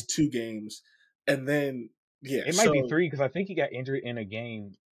missed 2 games, and then it might be 3 because I think he got injured in a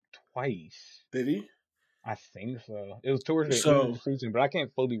game twice. Did he? I think so. It was towards the end of the season, but I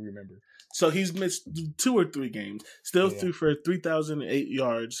can't fully remember. So he's missed 2 or 3 games. Still threw for 3,008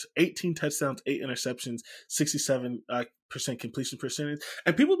 yards, 18 touchdowns, 8 interceptions, 67% completion percentage.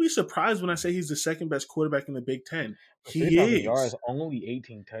 And people be surprised when I say he's the second best quarterback in the Big Ten. He is. Yards, only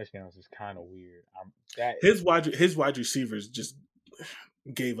 18 touchdowns is kind of weird. His wide receivers just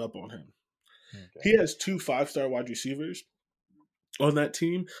gave up on him. Okay. He has 2 5-star wide receivers on that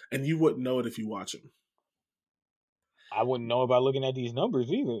team, and you wouldn't know it if you watch him. I wouldn't know about looking at these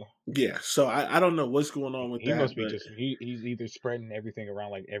numbers either. Yeah, so I don't know what's going on with that. Must be he's either spreading everything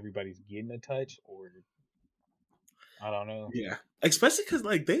around like everybody's getting a touch, or I don't know. Yeah, especially because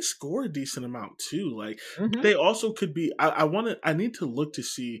like they score a decent amount too. Like they also could be. I need to look to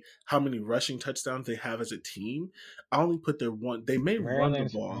see how many rushing touchdowns they have as a team. I only put their one. They may run the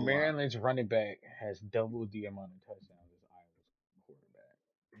ball. Maryland's running back has double the amount of touchdowns as Iowa's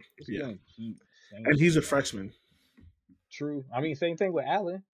quarterback. And he's a freshman. True. I mean, same thing with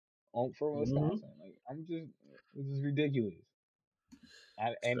Allen for Wisconsin. Like, this is ridiculous.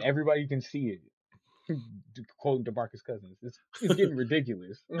 And everybody can see it. Quoting DeMarcus Cousins, it's getting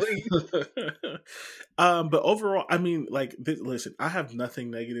ridiculous. But overall, I mean, like, listen, I have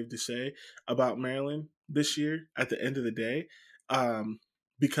nothing negative to say about Maryland this year. At the end of the day,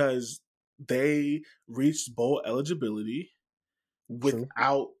 because they reached bowl eligibility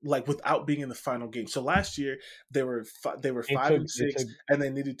without being in the final game. So last year they were 5-6 and they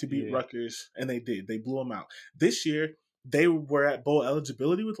needed to beat Rutgers, and they did. They blew them out. This year they were at bowl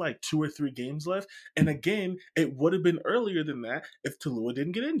eligibility with like 2 or 3 games left, and again it would have been earlier than that if Tallulah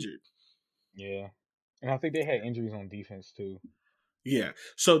didn't get injured. Yeah, and I think they had injuries on defense too. Yeah,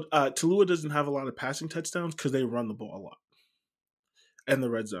 so Tallulah doesn't have a lot of passing touchdowns because they run the ball a lot. And the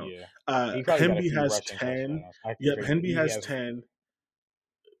red zone. Yeah. Hemby has 10. Yep, Hemby has 10.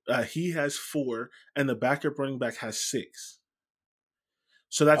 He has 4, and the backup running back has 6.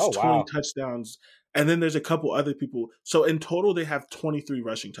 So that's 20 touchdowns. And then there's a couple other people. So in total, they have 23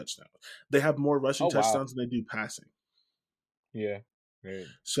 rushing touchdowns. They have more rushing touchdowns than they do passing. Yeah.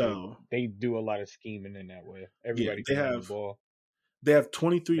 They do a lot of scheming in that way. Everybody can run the ball. They have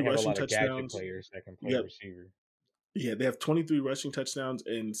 23 rushing touchdowns. They have a lot of gadget players that can play receiver. Yeah, they have 23 rushing touchdowns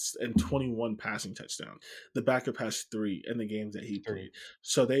and 21 passing touchdowns. The backup has 3 in the games that he played.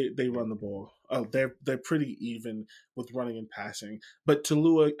 So they run the ball. Oh, they're pretty even with running and passing. But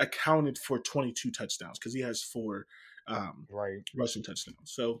Talua accounted for 22 touchdowns because he has 4 rushing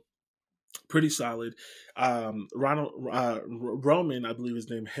touchdowns. So pretty solid. Roman, I believe his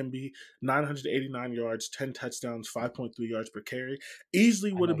name, Hemby, 989 yards, 10 touchdowns, 5.3 yards per carry.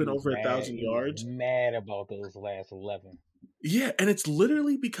 Easily would have been over 1,000 yards. Mad about those last 11. Yeah, and it's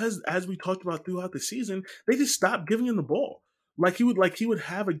literally because, as we talked about throughout the season, they just stopped giving him the ball. He would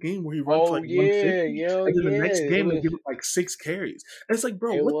have a game where he runs for 150, and then the next game they give him 6 carries. And it's like,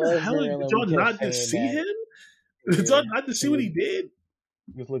 bro, what the hell? Did y'all not just see him? Did y'all not just see what he did?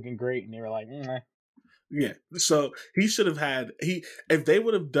 He was looking great, and they were like, Yeah, so he should have had if they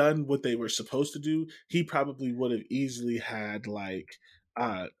would have done what they were supposed to do, he probably would have easily had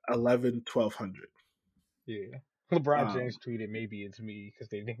 1,100. Yeah, LeBron James tweeted, "Maybe it's me because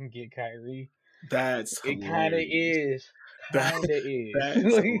they didn't get Kyrie." That's it. Kind of is. Kind of is.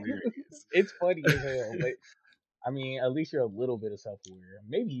 It's funny as hell, but I mean, at least you're a little bit of self-aware.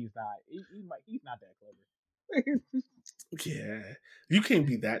 Maybe he's not. He's not that clever. Yeah, you can't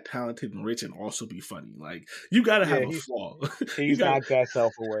be that talented and rich and also be funny. You gotta have a flaw. He's not that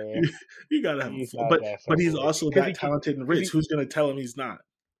self-aware. You gotta have a flaw, but he's also that talented and rich. Who's gonna tell him he's not?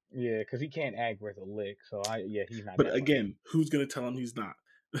 Yeah, because he can't act worth a lick. So he's not. But again, who's gonna tell him he's not?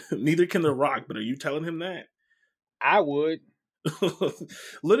 Neither can The Rock. But are you telling him that? I would.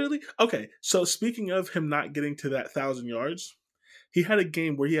 Literally. Okay. So speaking of him not getting to that 1,000 yards. He had a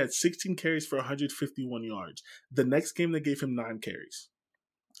game where he had 16 carries for 151 yards. The next game, they gave him 9 carries.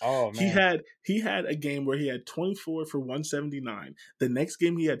 Oh, man. He had a game where he had 24 for 179. The next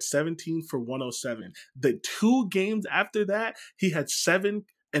game, he had 17 for 107. The 2 games after that, he had 7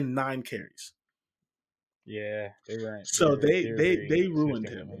 and 9 carries. Yeah, they weren't. So they ruined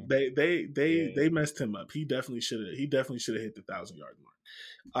him. They messed him up. He definitely should have hit the 1,000-yard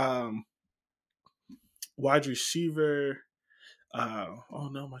mark. Wide receiver. Oh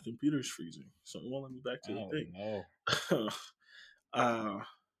no, my computer's freezing, so it won't let me back to the thing. No.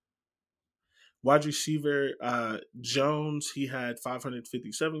 Wide receiver Jones, he had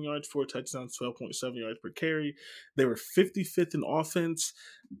 557 yards, 4 touchdowns, 12.7 yards per carry. They were 55th in offense.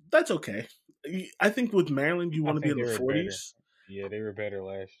 That's okay. I think with Maryland, you want to be in the 40s. Yeah, they were better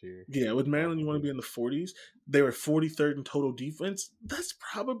last year. Yeah, with Maryland, you want to be in the 40s. They were 43rd in total defense. That's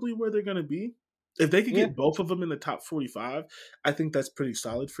probably where they're going to be. If they could get both of them in the top 45, I think that's pretty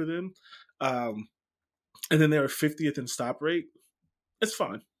solid for them. And then they were 50th in stop rate. It's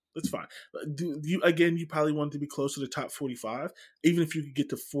fine. It's fine. You probably wanted to be close to the top 45. Even if you could get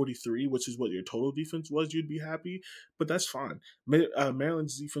to 43, which is what your total defense was, you'd be happy. But that's fine.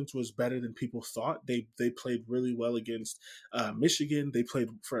 Maryland's defense was better than people thought. They played really well against Michigan. They played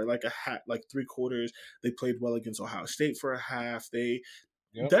for 3 quarters. They played well against Ohio State for a half. They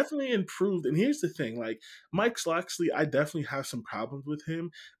definitely improved. And here's the thing, Mike Locksley, I definitely have some problems with him,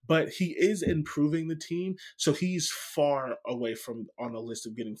 but he is improving the team. So he's far away from on the list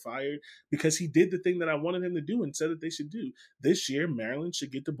of getting fired because he did the thing that I wanted him to do and said that they should do. This year, Maryland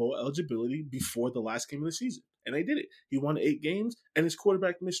should get the bowl eligibility before the last game of the season. And they did it. He won 8 games and his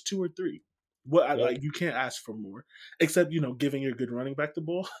quarterback missed 2 or 3. You can't ask for more, except, giving your good running back the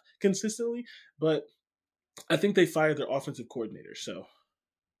ball consistently. But I think they fired their offensive coordinator, so.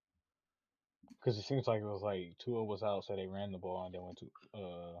 Because it seems like it was Tua was out, so they ran the ball, and then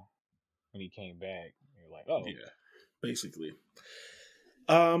when he came back, you're like, oh. Yeah, basically.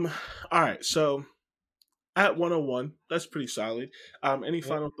 All right, so at 101, that's pretty solid. Any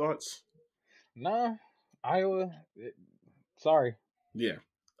final thoughts? No, Iowa, sorry. Yeah,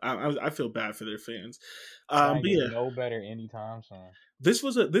 I feel bad for their fans. No better anytime soon. This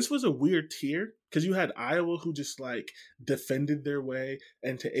was a weird tier because you had Iowa who just defended their way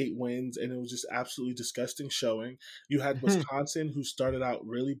into 8 wins, and it was just absolutely disgusting showing. You had Wisconsin who started out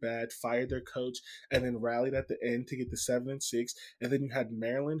really bad, fired their coach, and then rallied at the end to get the 7-6. And then you had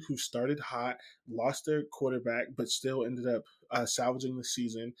Maryland who started hot, lost their quarterback, but still ended up salvaging the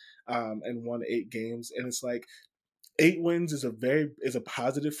season and won 8 games. And it's 8 wins is a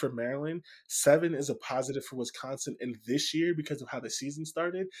positive for Maryland. 7 is a positive for Wisconsin in this year because of how the season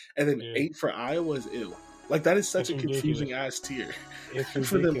started, and then 8 for Iowa is ill. That is such a confusing ass tier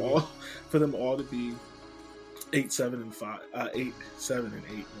for them all to be 8-7 and 5, 8-7 and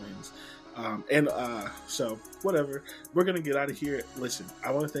 8 wins. So whatever, we're gonna get out of here. Listen,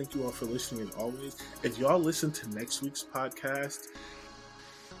 I want to thank you all for listening as always. If y'all listen to next week's podcast,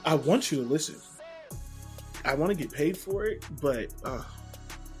 I want you to listen. I want to get paid for it, but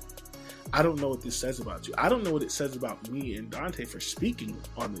I don't know what this says about you. I don't know what it says about me and Dante for speaking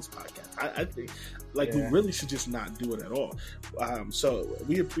on this podcast. I think we really should just not do it at all. So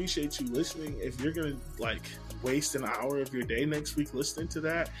we appreciate you listening. If you're going to waste an hour of your day next week listening to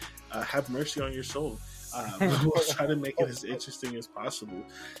that, have mercy on your soul. We'll try to make it as interesting as possible.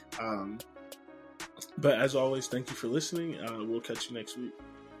 But as always, thank you for listening. We'll catch you next week.